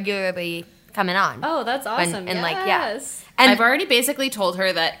start regularly coming on. Oh, that's awesome. and, like, yeah. Yes. And I've already basically told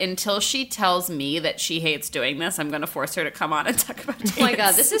her that until she tells me that she hates doing this, I'm going to force her to come on and talk about dates. Oh my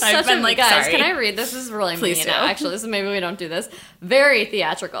god, this is I've such been a like, guys. sorry. Can I read this? This is really Please mean. do. Actually, this is maybe we don't do this. Very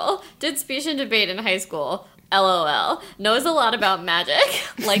theatrical. Did speech and debate in high school. LOL. Knows a lot about magic.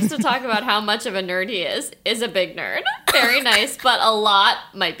 Likes to talk about how much of a nerd he is. Is a big nerd. Very nice, but a lot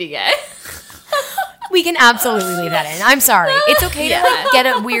might be gay. we can absolutely leave that in. I'm sorry. It's okay Yeah. to like get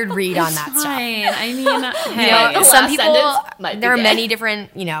a weird read on that stuff. Fine. I mean, hey. You know, The some last people, sentence might be there are gay. many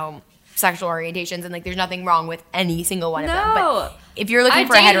different, sexual orientations, and like there's nothing wrong with any single one of them. No. But if you're looking I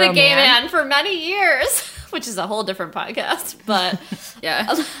for a dated hetero a gay man, man for many years. which is a whole different podcast. But Yeah.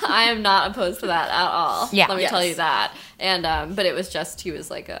 I am not opposed to that at all. Yeah. Let me Yes. tell you that. And but it was just he was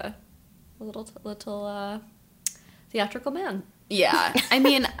like a little theatrical man. Yeah. I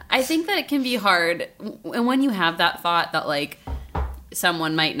mean, I think that it can be hard. And when you have that thought that, like,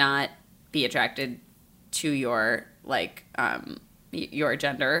 someone might not be attracted to your, like, your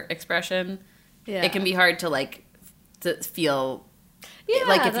gender expression, Yeah. it can be hard to, like, to feel, Yeah,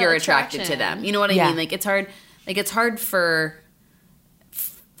 like, if the you're attracted to attraction. them. You know what I Yeah. mean? Like, it's hard for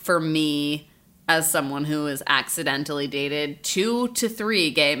me as someone who has accidentally dated 2 to 3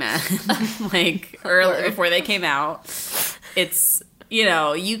 gay men, like, early before they came out. It's, you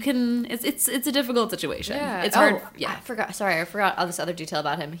know, you can, it's a difficult situation. Yeah. It's hard. Oh, Yeah. I forgot all this other detail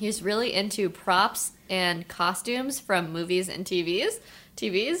about him. He's really into props and costumes from movies and TVs.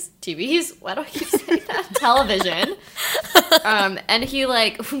 Why do I keep saying that? Television. And he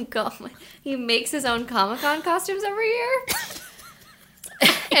like he makes his own Comic-Con costumes every year.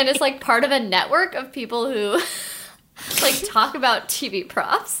 And it's like part of a network of people who like talk about TV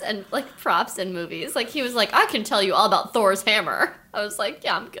props and like props in movies. Like he was like, I can tell you all about Thor's hammer. I was like,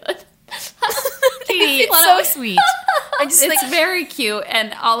 yeah, I'm good. It's so sweet. I just It's like very cute,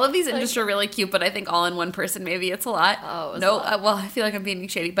 and all of these industries are really cute, but I think all in one person, maybe it's a lot. Oh, it was no, a lot. well, I feel like I'm being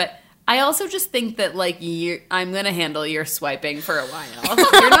shady, but I also just think that, like, I'm going to handle your swiping for a while.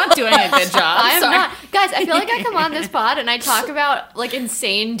 You're not doing a good job. I am Sorry. not. Guys, I feel like I come on this pod and I talk about like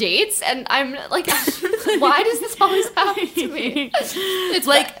insane dates and I'm like, why does this always happen to me? It's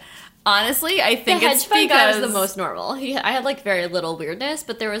like, honestly, I The think hedge it's fund guy was because the most normal. I had like very little weirdness,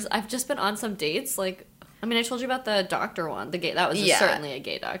 but I've just been on some dates. Like, I mean, I told you about the doctor one, the gay, that was just Yeah. certainly a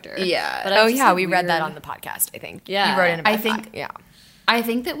gay doctor. Yeah. But oh I've just yeah, had we read that weird- on the podcast. I think. Yeah. you wrote in about I think- that. Yeah. I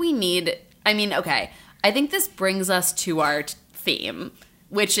think that we need, I mean, okay, I think this brings us to our theme,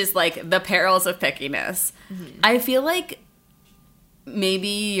 which is like the perils of pickiness. Mm-hmm. I feel like maybe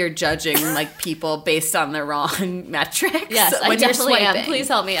you're judging like people based on the wrong metrics. Yes, I when you're definitely am. swiping. Please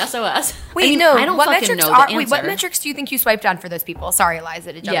help me, SOS. Wait, mean, no. I don't what fucking metrics know the are? Wait, what answer. metrics do you think you swiped on for those people? Sorry,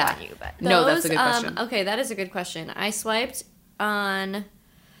 Eliza, to jump Yeah. on you, but No, that's a good question. Okay, that is a good question. I swiped on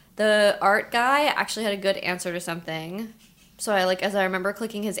the art guy. Actually, had a good answer to something. So I as I remember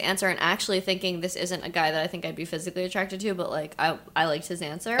clicking his answer and actually thinking this isn't a guy that I think I'd be physically attracted to, but like I liked his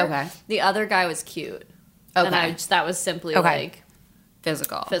answer. Okay. The other guy was cute. And Okay. that was simply Okay. like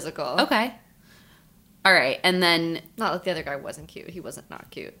Physical. physical. Okay. All right, and then Not that the other guy wasn't cute. He wasn't not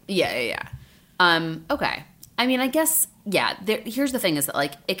cute. yeah. Okay. I mean, I guess, yeah, here's the thing is that,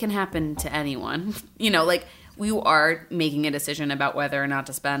 like, it can happen to anyone. You know, like, you are making a decision about whether or not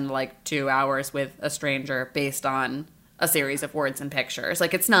to spend, like, 2 hours with a stranger based on a series of words and pictures.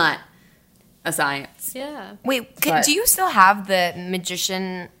 Like, it's not a science. Yeah. wait, But- do you still have the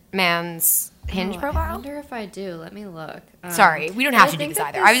magician man's Hinge Oh, I profile? wonder if I do. Let me look. Sorry, we don't but have I to do think this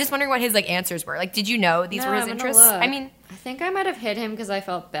that either. I was this- just wondering what his like answers were. Like, did you know these were his I'm gonna interests? look. I mean, I think I might have hit him because I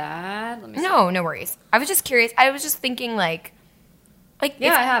felt bad. Let me see. no worries. I was just curious. I was just thinking like Yeah,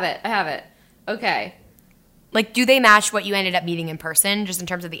 if- I have it. Okay. like, do they match what you ended up meeting in person, just in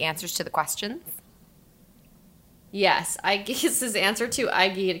terms of the answers to the questions? Yes, I guess his answer to I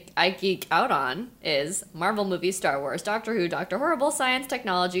geek out on is Marvel movies, Star Wars, Doctor Who, Doctor Horrible, science,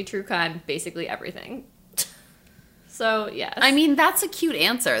 technology, true crime, basically everything. So yes, I mean, that's a cute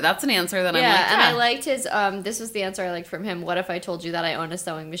answer. That's an answer that I'm like, and yeah. I liked his. This was the answer I liked from him. What if I told you that I own a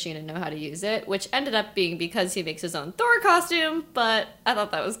sewing machine and know how to use it? Which ended up being because he makes his own Thor costume, but I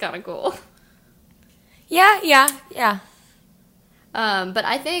thought that was kind of cool. Yeah. But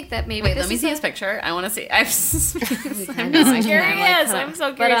I think that maybe Wait, this let me is see a- his picture. I want to see. I'm so I know, I curious. kinda- I'm so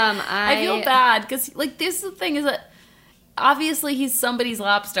but, curious. I feel bad because, like, this is the thing is that obviously he's somebody's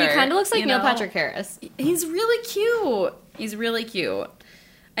lobster. He kind of looks like you Neil know? Patrick Harris. He's really cute. He's really cute.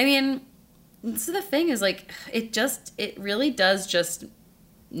 I mean, so the thing is, like, it really does just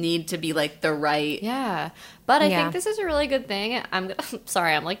need to be like the right. Yeah, but I Yeah. think this is a really good thing.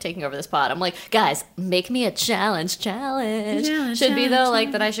 Sorry, I'm like taking over this pod. I'm like, guys, make me a challenge. Yeah, Should be though challenge.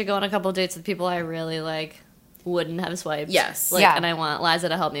 like that I should go on a couple dates with people I really like wouldn't have swiped. Yes. like, Yeah. and I want Liza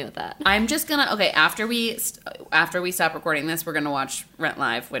to help me with that. I'm just gonna after we stop recording this, we're gonna watch Rent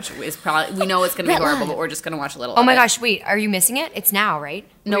Live, which is probably we know it's gonna be Rent horrible, Live. but we're just gonna watch a little. Oh of my it. gosh, wait, are you missing it? It's now, right?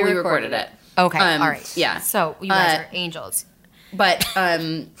 No, We we recorded recorded it. Okay, all right. Yeah. So you guys are angels. But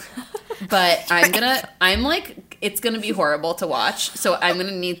I'm like, it's gonna be horrible to watch, so I'm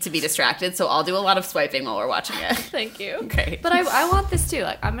gonna need to be distracted. So I'll do a lot of swiping while we're watching it. Thank you. Okay. But I want this too.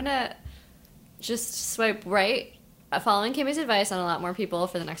 Like I'm gonna just swipe right following Kimmy's advice on a lot more people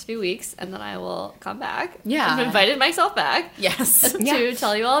for the next few weeks, and then I will come back. Yeah. I've invited myself back. Yes. To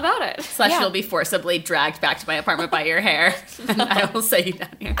tell you all about it. Slash you'll be forcibly dragged back to my apartment by your hair. And I will say you down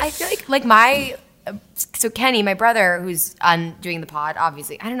here. I feel like so Kenny, my brother, who's on doing the pod,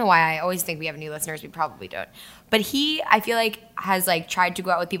 obviously, I don't know why I always think we have new listeners. We probably don't. But he, I feel like, has like tried to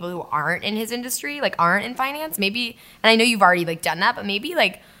go out with people who aren't in his industry, like aren't in finance. Maybe, and I know you've already like done that, but maybe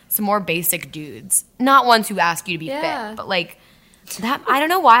like some more basic dudes, not ones who ask you to be fit, but like that. I don't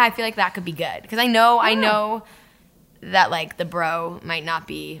know why I feel like that could be good because I know that like the bro might not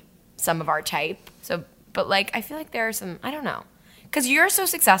be some of our type. So, but like I feel like there are some. I don't know. Because you're so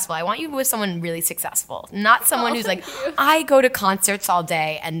successful. I want you with someone really successful, not someone who's like, I go to concerts all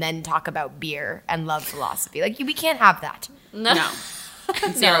day and then talk about beer and love philosophy. Like, we can't have that. No.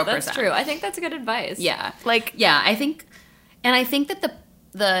 0%. No, that's true. I think that's good advice. Yeah. Like, yeah, I think that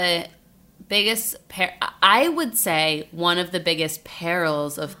the biggest, I would say one of the biggest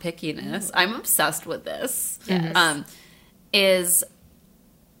perils of pickiness, I'm obsessed with this, is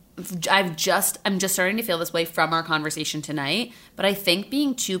I'm just starting to feel this way from our conversation tonight, but I think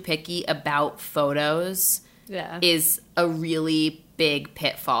being too picky about photos is a really big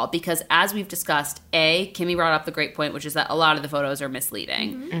pitfall because as we've discussed, A, Kimmy brought up the great point, which is that a lot of the photos are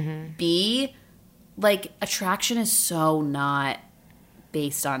misleading. B, like attraction is so not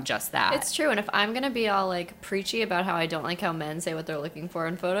based on just that. It's true, and if I'm gonna be all like preachy about how I don't like how men say what they're looking for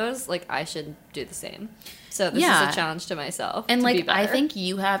in photos, like I should do the same. So this is a challenge to myself. And to like be better. I think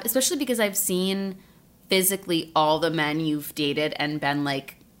you have, especially because I've seen physically all the men you've dated and been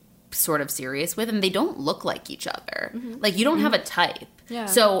like sort of serious with, and they don't look like each other. Like you don't have a type. Yeah.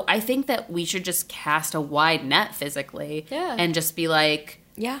 So I think that we should just cast a wide net physically and just be like,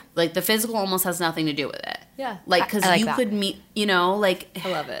 like the physical almost has nothing to do with it. Yeah. Like, because like you that. could meet, you know, like. I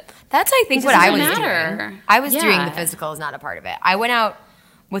love it. that's, I think, It what I doesn't was matter. doing. I was doing Yeah. the physical is not a part of it. I went out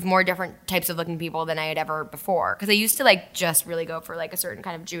with more different types of looking people than I had ever before. Because I used to, like, just really go for, like, a certain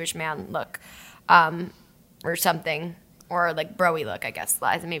kind of Jewish man look or something. Or, like, bro-y look, I guess.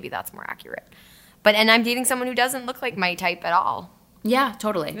 Maybe that's more accurate. And I'm dating someone who doesn't look like my type at all. Yeah,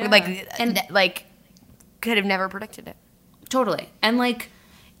 totally. Like, could have never predicted it. Totally. And like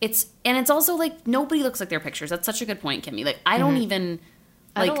it's also like nobody looks like their pictures. That's such a good point, Kimmy. Like I don't even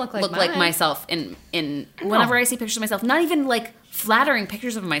I like don't look like like myself in whenever I see pictures of myself, not even like flattering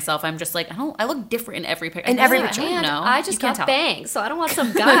pictures of myself. I'm just like, I look different in every picture. In every I picture. don't And know. I just You can't got tell. bangs, so I don't want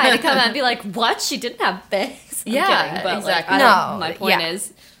some guy to come out and be like, "What? She didn't have bangs." I'm Yeah, kidding, but exactly. Like, No, my point yeah.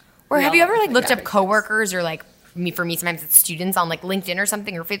 is, Or we have all you ever look like looked up graphic coworkers or like for me sometimes it's students on like LinkedIn or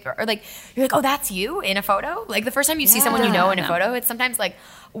something or Facebook or like you're like, oh, that's you in a photo? Like the first time you see someone you know in a photo, it's sometimes like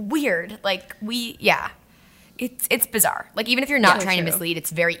weird. Like it's bizarre. Like even if you're not trying to true. mislead, it's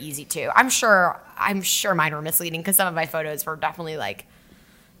very easy to. I'm sure mine were misleading because some of my photos were definitely like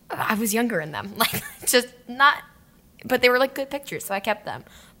I was younger in them. Like just not, but they were like good pictures, so I kept them.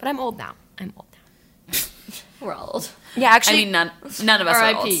 But I'm old now. We're all old. Yeah, actually, I mean, none of us are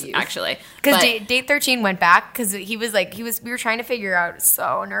R.I.P. old, youth. actually. because But- date 13 went back because we were trying to figure out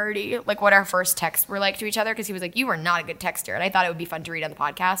so nerdy like what our first texts were like to each other because he was like, you were not a good texter, and I thought it would be fun to read on the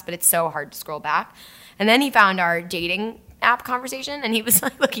podcast, but it's so hard to scroll back. And then he found our dating app conversation and he was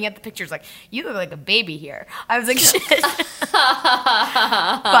like looking at the pictures like, you look like a baby here. I was like, shit. Fuck,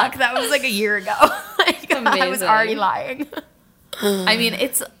 that was like a year ago. Like, I was Amazing. already lying. I mean,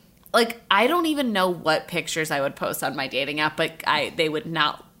 it's like I don't even know what pictures I would post on my dating app, but they would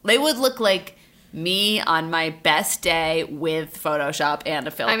look like me on my best day with Photoshop and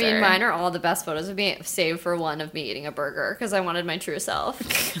a filter. I mean, mine are all the best photos of me, save for one of me eating a burger because I wanted my true self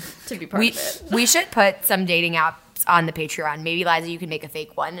to be part of it. We should put some dating apps on the Patreon. Maybe Liza, you can make a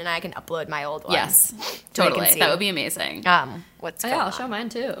fake one and I can upload my old one. Yes, So we can totally. see. That would be amazing. What's Oh, going yeah, I'll on. show mine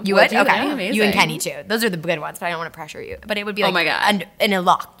too. You Would would? you? Okay. That'd be amazing. You and Kenny too. Those are the good ones, but I don't want to pressure you. But it would be Oh like my God. in a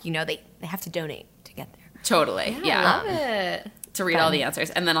lock, you know, they have to donate to get there. Totally. I Yeah. love it. To read all the answers,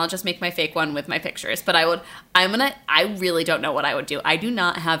 and then I'll just make my fake one with my pictures. But I really don't know what I would do. I do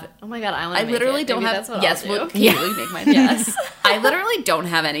not have. Oh my god, I want I to literally don't have. That's what Yes, I'll do. will you make mine? Yes. I literally don't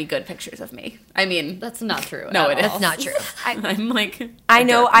have any good pictures of me. I mean, That's not true. No, at it is. all. That's not true. I'm like. I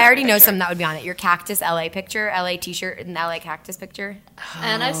know. a jerk I with already my know picture. some that would be on it. Your cactus LA picture, LA T-shirt, and LA cactus picture.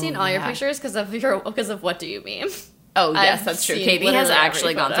 And I've seen all your yeah. pictures because of what do you mean? Oh yes, I've that's true. seen Katie has literally actually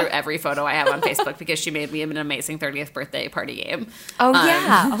every gone photo. through every photo I have on Facebook because she made me an amazing 30th birthday party game. Oh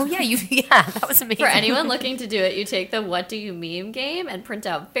yeah. That was amazing. For anyone looking to do it, you take the "What do you meme" game and print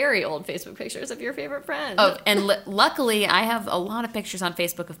out very old Facebook pictures of your favorite friend. Oh, and luckily, I have a lot of pictures on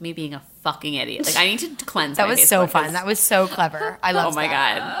Facebook of me being a fucking idiot. Like I need to cleanse. That my was Facebook so fun. 'cause- That was so clever. I love. Oh my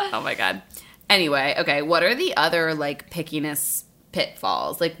god. Oh my god. Anyway, okay, what are the other, like, pickiness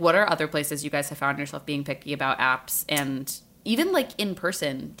pitfalls? Like, what are other places you guys have found yourself being picky about apps and even, like,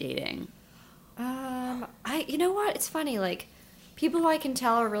 in-person dating? You know what? It's funny, like, people who I can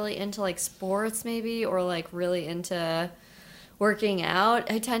tell are really into, like, sports, maybe, or, like, really into working out,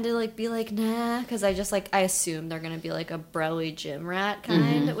 I tend to, like, be like, nah, because I just, like, I assume they're gonna be, like, a broy gym rat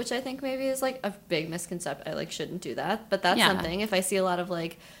kind, which I think maybe is, like, a big misconception. I, like, shouldn't do that, but that's something. If I see a lot of,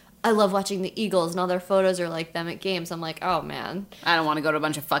 like, I love watching the Eagles, and all their photos are like them at games. I'm like, oh man, I don't want to go to a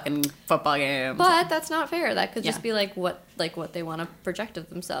bunch of fucking football games. But that's not fair. That could just be like what they want to project of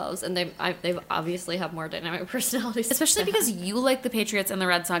themselves, and they've obviously have more dynamic personalities, especially because you like the Patriots and the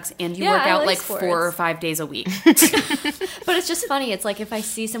Red Sox, and you Yeah, work I out like like sports. 4 or 5 days a week. But it's just funny. It's like if I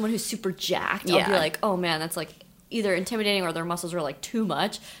see someone who's super jacked, I'll be Yeah. like, oh man, that's like either intimidating or their muscles are like too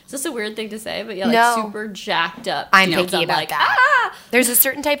much. It's just a weird thing to say, but yeah, like No. super jacked up. I'm dudes, picky about like, that. Ah! There's a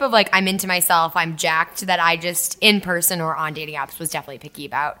certain type of like I'm into myself, I'm jacked that I just in person or on dating apps was definitely picky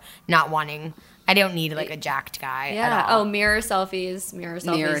about not wanting. I don't need like a jacked guy Yeah. at all. Oh, mirror selfies. Mirror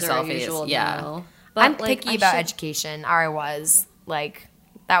selfies are selfies, usual. yeah. No. But, I'm like, picky I about should- education, or I was like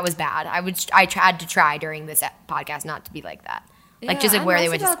that was bad. I tried to try during this podcast not to be like that. Like just like I'm where less they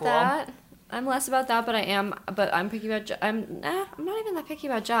went to about school. that. I'm less about that, but I'm picky about. I'm not even that picky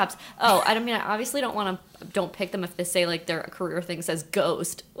about jobs. Oh, I mean, I obviously don't pick them if they say like their career thing says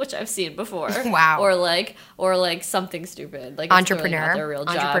ghost, which I've seen before. Wow. Or like something stupid, like it's clearly Entrepreneur. not their real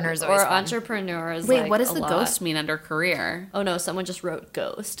job. Entrepreneur's always or fun. entrepreneur is Wait, like what does a the lot. ghost mean under career? Oh no, someone just wrote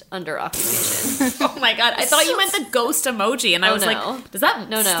ghost under occupation. Oh my god, I thought you meant the ghost emoji, and I Oh, was no. like, does that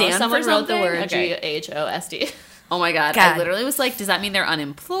No, stand someone for wrote the something? word Okay. GHOST. Oh my god. God. I literally was like, does that mean they're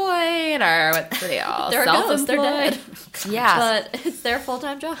unemployed or what? They all They're a ghost. They're dead. Yeah. But it's their full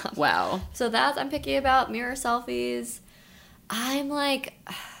time job. Wow. So that's I'm picky about mirror selfies. I'm like,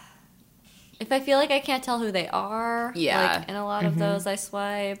 if I feel like I can't tell who they are, Yeah. like in a lot of those I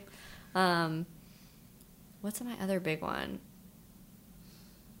swipe. What's my other big one?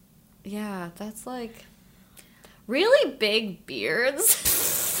 Yeah, that's like really big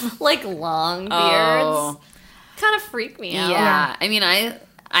beards, like long beards, Oh. kind of freak me out. Yeah. I mean, I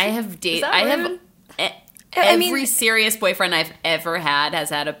have dated. that I have. rude? I mean- Every serious boyfriend I've ever had has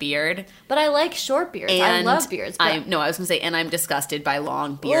had a beard. But I like short beards. I And love beards. But I was gonna say, and I'm disgusted by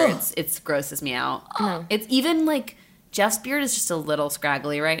long beards. It grosses me out. It's even like Jeff's beard is just a little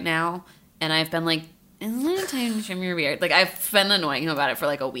scraggly right now, and I've been like, isn't it time to trim your beard? Like I've been annoying him about it for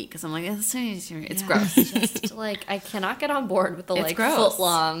like a week because I'm like, it's gross. just like I cannot get on board with the It's like gross. foot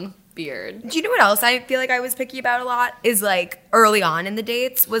long beard. Do you know what else I feel like I was picky about a lot is like early on in the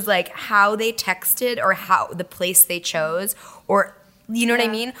dates was like how they texted or how the place they chose or you know what I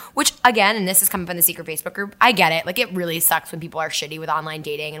Yeah. mean? Which again, and this is coming from the secret Facebook group, I get it. Like it really sucks when people are shitty with online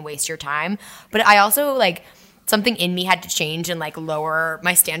dating and waste your time. But I also like something in me had to change and like lower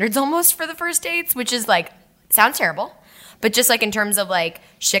my standards almost for the first dates, which is like sounds terrible. But just like in terms of like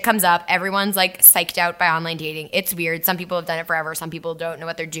shit comes up, everyone's like psyched out by online dating. It's weird. Some people have done it forever. Some people don't know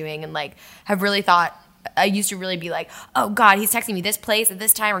what they're doing and like have really thought. I used to really be like, oh God, he's texting me this place at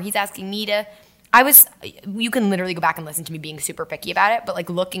this time, or he's asking me to. You can literally go back and listen to me being super picky about it. But like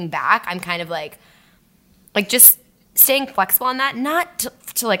looking back, I'm kind of like just staying flexible on that, not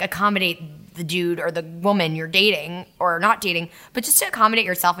to like accommodate the dude or the woman you're dating or not dating, but just to accommodate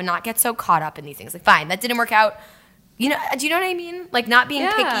yourself and not get so caught up in these things. Like, fine, that didn't work out. You know, do you know what I mean? Like not being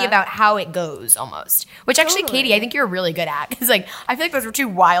Yeah. picky about how it goes almost. Which actually, Totally. Katie, I think you're really good at. Because like I feel like those were 2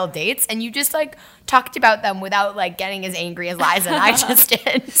 wild dates and you just like talked about them without like getting as angry as Liza and I just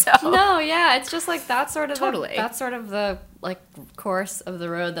did. So No, yeah, it's just like that's sort of Totally. that's sort of the like course of the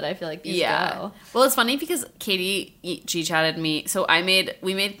road that I feel like these go. Well, it's funny because Katie G-chatted me. So I made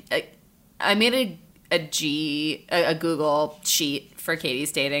a Google sheet for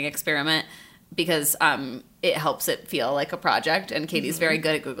Katie's dating experiment because it helps it feel like a project, and Katie's very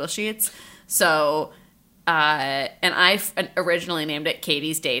good at Google Sheets. So, and I originally named it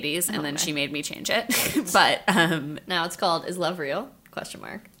Katie's Daties, and then she made me change it. But Now it's called "Is Love Real?" Question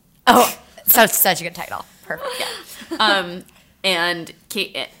mark. oh, such a good title. Perfect. Yeah. and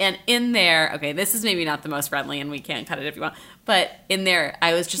in there, okay, this is maybe not the most friendly, and we can't cut it if you want. But in there,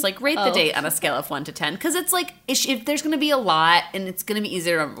 I was just like, rate the date on a scale of 1 to 10, because it's like if there's going to be a lot, and it's going to be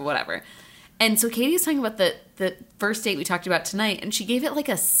easier to remember, whatever. And so Katie was talking about the first date we talked about tonight, and she gave it like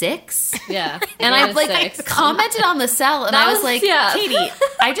a 6. Yeah, And I like I commented on the cell, and That I was was- like, yeah. Katie,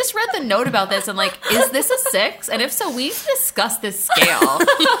 I just read the note about this, and like, is this a 6? And if so, we need to discuss this scale.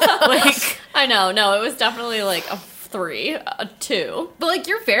 Like, I know. No, it was definitely like a 3, 2. But like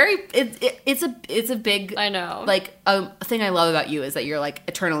you're very it's a big I know. like a thing I love about you is that you're like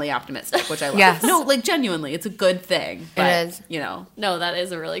eternally optimistic, which I love. Yes. No, like genuinely, it's a good thing. But, is. You know. No, that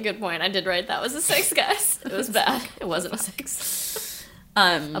is a really good point. I did write that was a 6, guys. It was bad. It wasn't a 6.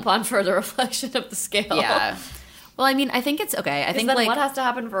 Upon further reflection of the scale. Yeah. Well, I mean, I think it's okay. I think Then like what has to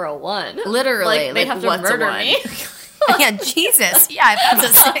happen for a 1? literally, Like, they like, have to what's a murder 1? me. Yeah, Jesus. Yeah, that's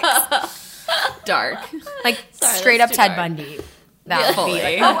a 6. Dark. Like Sorry, straight that's up too Ted dark. Bundy. Yeah, That would fully. be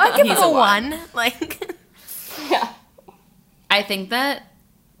like, oh, I give He's him a a one. 1. Like, Yeah. I think that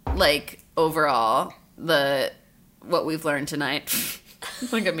like overall what we've learned tonight,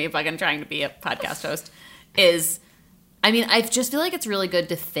 look at me fucking trying to be a podcast host, is I mean, I just feel like it's really good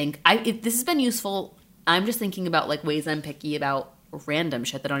to think. If this has been useful. I'm just thinking about like ways I'm picky about random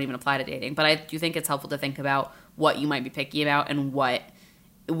shit that don't even apply to dating. But I do think it's helpful to think about what you might be picky about and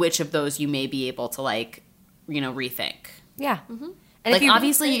which of those you may be able to like, rethink. yeah. Mm-hmm. And Like if you,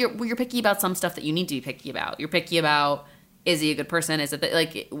 obviously you're picky about some stuff that you need to be picky about. You're picky about, is he a good person? Is it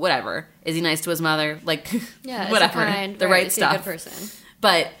like whatever? Is he nice to his mother? Like Yeah, is whatever. he kind? The right Is he a stuff. good person?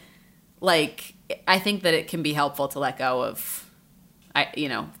 But like I think that it can be helpful to let go of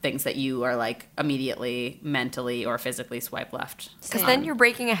things that you are like immediately mentally or physically swipe left. because then you're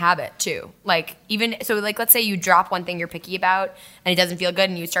breaking a habit too. Like even so, like let's say you drop one thing you're picky about and it doesn't feel good,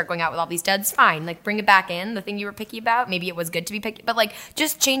 and you start going out with all these duds. Fine, like bring it back in. The thing you were picky about, maybe it was good to be picky, but like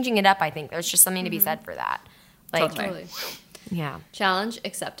just changing it up. I think there's just something to be said for that. Like Totally. Totally. yeah. Challenge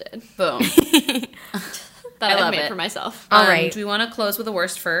accepted. Boom. That I I've love made it. for myself. All right. Do we want to close with a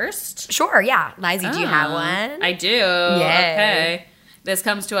worst first? Sure. Yeah. Liza, do you have one? I do. Okay. This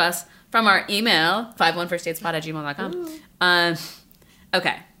comes to us from our email, 51firstdatespod@gmail.com.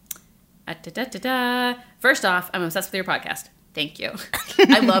 Okay. First off, I'm obsessed with your podcast. Thank you.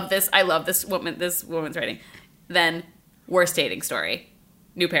 I love this. I love this woman's writing. Then, worst dating story.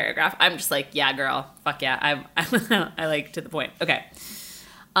 New paragraph. I'm just like, yeah, girl. Fuck yeah. I like to the point. Okay.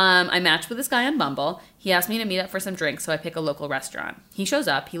 I matched with this guy on Bumble. He asked me to meet up for some drinks, so I pick a local restaurant. He shows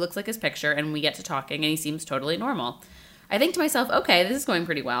up, he looks like his picture, and we get to talking, and he seems totally normal. I think to myself, okay, this is going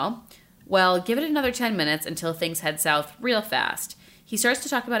pretty well. Well, give it another 10 minutes until things head south real fast. He starts to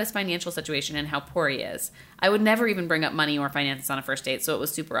talk about his financial situation and how poor he is. I would never even bring up money or finances on a first date, so it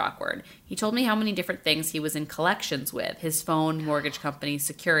was super awkward. He told me how many different things he was in collections with, his phone, mortgage company,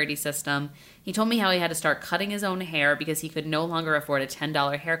 security system. He told me how he had to start cutting his own hair because he could no longer afford a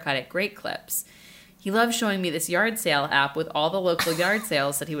 $10 haircut at Great Clips. He loved showing me this yard sale app with all the local yard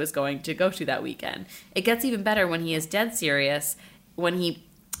sales that he was going to go to that weekend. It gets even better when he is dead serious, when he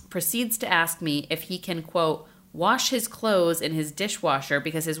proceeds to ask me if he can, quote, wash his clothes in his dishwasher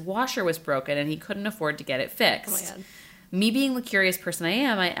because his washer was broken and he couldn't afford to get it fixed. Oh my God. Me being the curious person I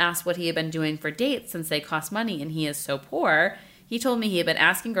am, I asked what he had been doing for dates since they cost money and he is so poor. He told me he had been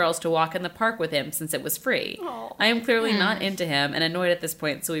asking girls to walk in the park with him since it was free. Aw. I am clearly not into him and annoyed at this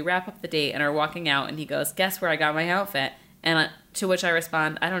point, so we wrap up the date and are walking out, and he goes, guess where I got my outfit? And to which I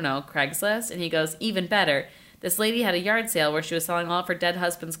respond, I don't know, Craigslist? And he goes, even better. This lady had a yard sale where she was selling all of her dead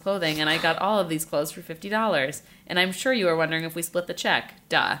husband's clothing, and I got all of these clothes for $50. And I'm sure you are wondering if we split the check.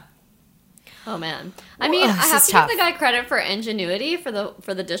 Duh. Oh man. I mean, Ugh, I this have is to tough. give the guy credit for ingenuity for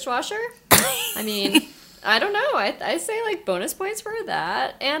the dishwasher. I mean, I don't know. I say like bonus points for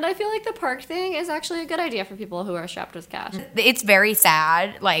that. And I feel like the park thing is actually a good idea for people who are strapped with cash. It's very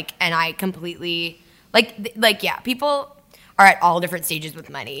sad. Like, and I completely like yeah. People are at all different stages with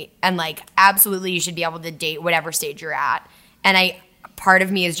money, and like absolutely you should be able to date whatever stage you're at. And part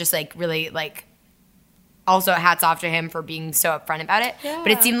of me is just like really like also hats off to him for being so upfront about it. Yeah.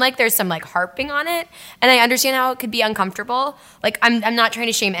 But it seemed like there's some like harping on it, and I understand how it could be uncomfortable. Like I'm not trying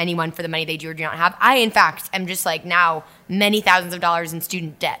to shame anyone for the money they do or do not have. I in fact am just like now many thousands of dollars in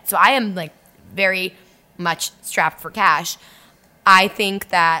student debt, so I am like very much strapped for cash. I think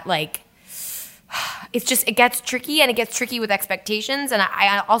that like it gets tricky, and it gets tricky with expectations. And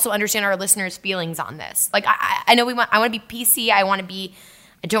I also understand our listeners' feelings on this. Like I know I want to be PC. I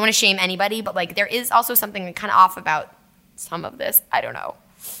don't want to shame anybody, but like there is also something kind of off about some of this. I don't know.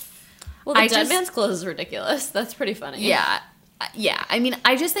 Well, the I dead just- man's clothes is ridiculous. That's pretty funny. Yeah. Yeah. I mean,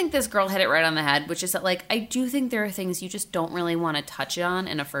 I just think this girl hit it right on the head, which is that, like, I do think there are things you just don't really want to touch on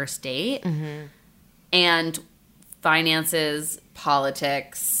in a first date. Mm-hmm. And finances,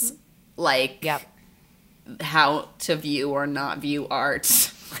 politics, like, Yep. how to view or not view art,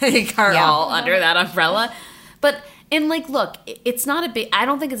 like, are Yeah. all under that umbrella. But, and, like, look, it's not a big, I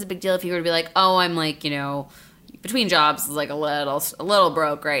don't think it's a big deal if you were to be like, oh, I'm, like, between jobs, like a little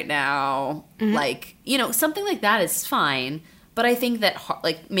broke right now. Mm-hmm. Like, something like that is fine. But I think that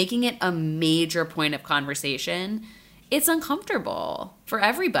like making it a major point of conversation it's uncomfortable for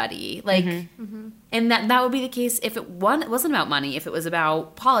everybody. Like, and that would be the case if it wasn't about money, if it was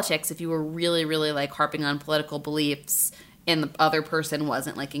about politics, if you were really, really like harping on political beliefs and the other person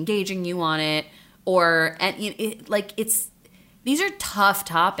wasn't like engaging you on it, or these are tough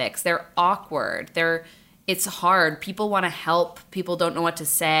topics. They're awkward. It's hard. People want to help. People don't know what to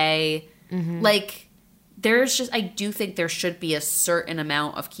say. Like, I do think there should be a certain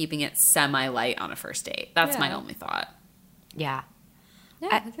amount of keeping it semi-light on a first date. That's my only thought. Yeah. Yeah,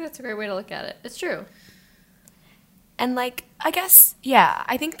 I think that's a great way to look at it. It's true. And like, I guess, yeah,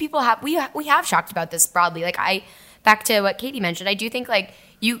 I think people we have talked about this broadly. Like, back to what Katie mentioned, I do think like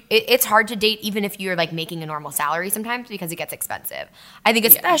it's hard to date even if you're like making a normal salary sometimes because it gets expensive. I think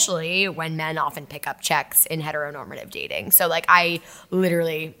especially when men often pick up checks in heteronormative dating. So like my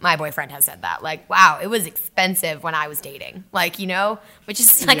boyfriend has said that, like, wow, it was expensive when I was dating. Like, you know, which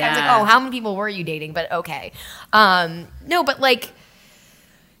is like, I was like, oh, how many people were you dating? But okay. No, but like,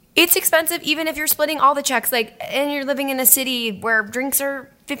 it's expensive even if you're splitting all the checks, like, and you're living in a city where drinks are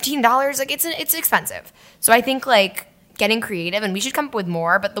 $15. Like, it's expensive. So I think like getting creative, and we should come up with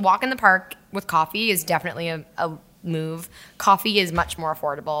more. But the walk in the park with coffee is definitely a move. Coffee is much more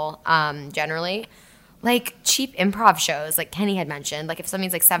affordable, generally. Like cheap improv shows, like Kenny had mentioned. Like if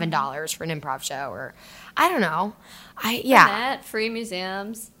something's like $7 for an improv show, or I don't know. That, free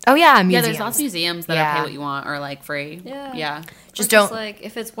museums. Oh yeah, museums. Yeah, there's lots of museums that are pay what you want or like free. Yeah. Just don't like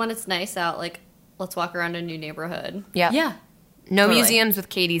if it's nice out, like let's walk around a new neighborhood. Yeah. No museums with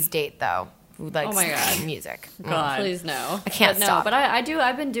Katie's date though. Who likes oh my God. music. God. Please no. I can't stop. But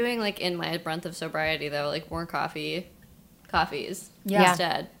I've been doing like in my month of sobriety though, like more coffees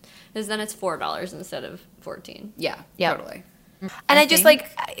instead. Because then it's $4 instead of $14. Yeah, Yep. totally. And I just like,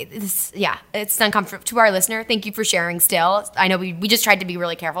 it's uncomfortable. To our listener, thank you for sharing still. I know we just tried to be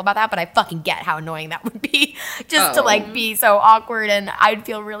really careful about that, but I fucking get how annoying that would be just to like be so awkward, and I'd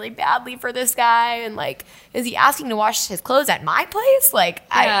feel really badly for this guy. And like, is he asking to wash his clothes at my place? Like,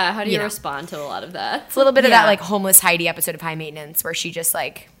 how do you respond to a lot of that? It's a little bit of that like homeless Heidi episode of High Maintenance where she just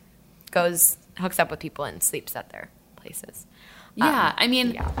like hooks up with people and sleeps at their places. Yeah, I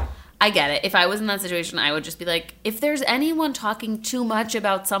mean... Yeah. I get it. If I was in that situation, I would just be like, if there's anyone talking too much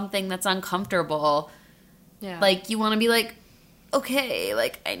about something that's uncomfortable, like, you want to be like, okay,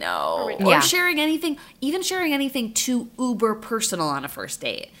 like, I know. Or sharing anything, even sharing anything too uber personal on a first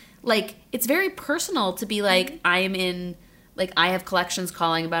date. Like, it's very personal to be like, I have collections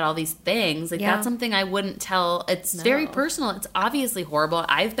calling about all these things. Like, that's something I wouldn't tell. It's very personal. It's obviously horrible.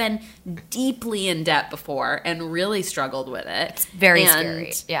 I've been deeply in debt before and really struggled with it. It's very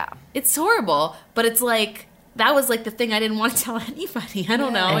scary. Yeah. It's horrible, but it's like, that was like the thing I didn't want to tell anybody. I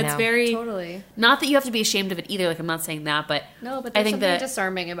don't know. It's very... Totally. Not that you have to be ashamed of it either. Like, I'm not saying that, but... No, but there's something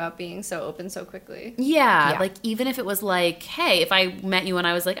disarming about being so open so quickly. Yeah. Like, even if it was like, hey, if I met you and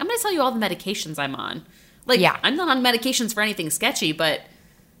I was like, I'm going to tell you all the medications I'm on. Like, I'm not on medications for anything sketchy, but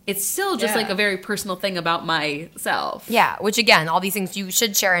it's still just like a very personal thing about myself. Yeah, which again, all these things you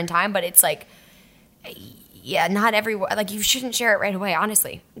should share in time, but it's like, not everyone, like you shouldn't share it right away,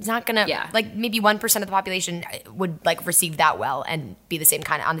 honestly. It's not gonna, like maybe 1% of the population would like receive that well and be the same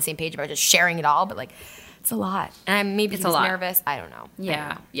kind of on the same page about just sharing it all, but like, it's a lot. And maybe he's nervous, I don't know.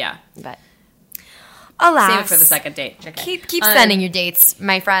 Yeah. But alas. Save it for the second date. Okay. Keep sending your dates,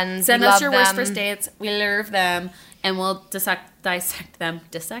 my friends. Send us your worst first dates. We love them, and we'll dissect them.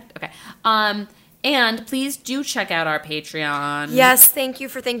 Okay. And please do check out our Patreon. Yes, thank you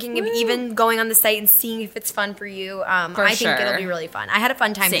for thinking of even going on the site and seeing if it's fun for you. I think it'll be really fun. I had a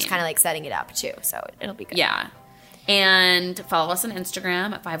fun time just kind of like setting it up too, so it'll be good. Yeah. And follow us on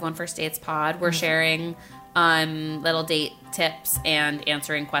Instagram at 51firstdatespod. We're sharing little date tips and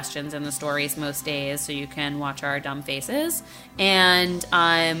answering questions in the stories most days, so you can watch our dumb faces. And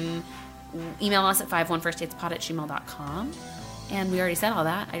email us at 51firstdatespod@gmail.com. And we already said all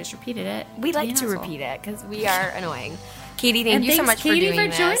that. I just repeated it. We like to repeat it because we are annoying. Katie, thank you so much Katie, for doing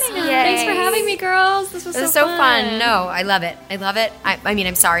this. Thanks, Katie, for joining us. Thanks for having me, girls. This was so fun. No, I love it. I mean,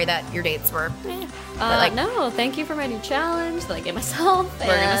 I'm sorry that your dates were... no, thank you for my new challenge that I gave myself. We're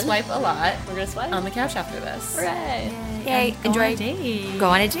going to swipe a lot. We're going to swipe on the couch after this. Hooray. Yay. Enjoy. Go on a date. Go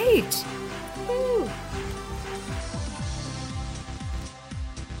on a date.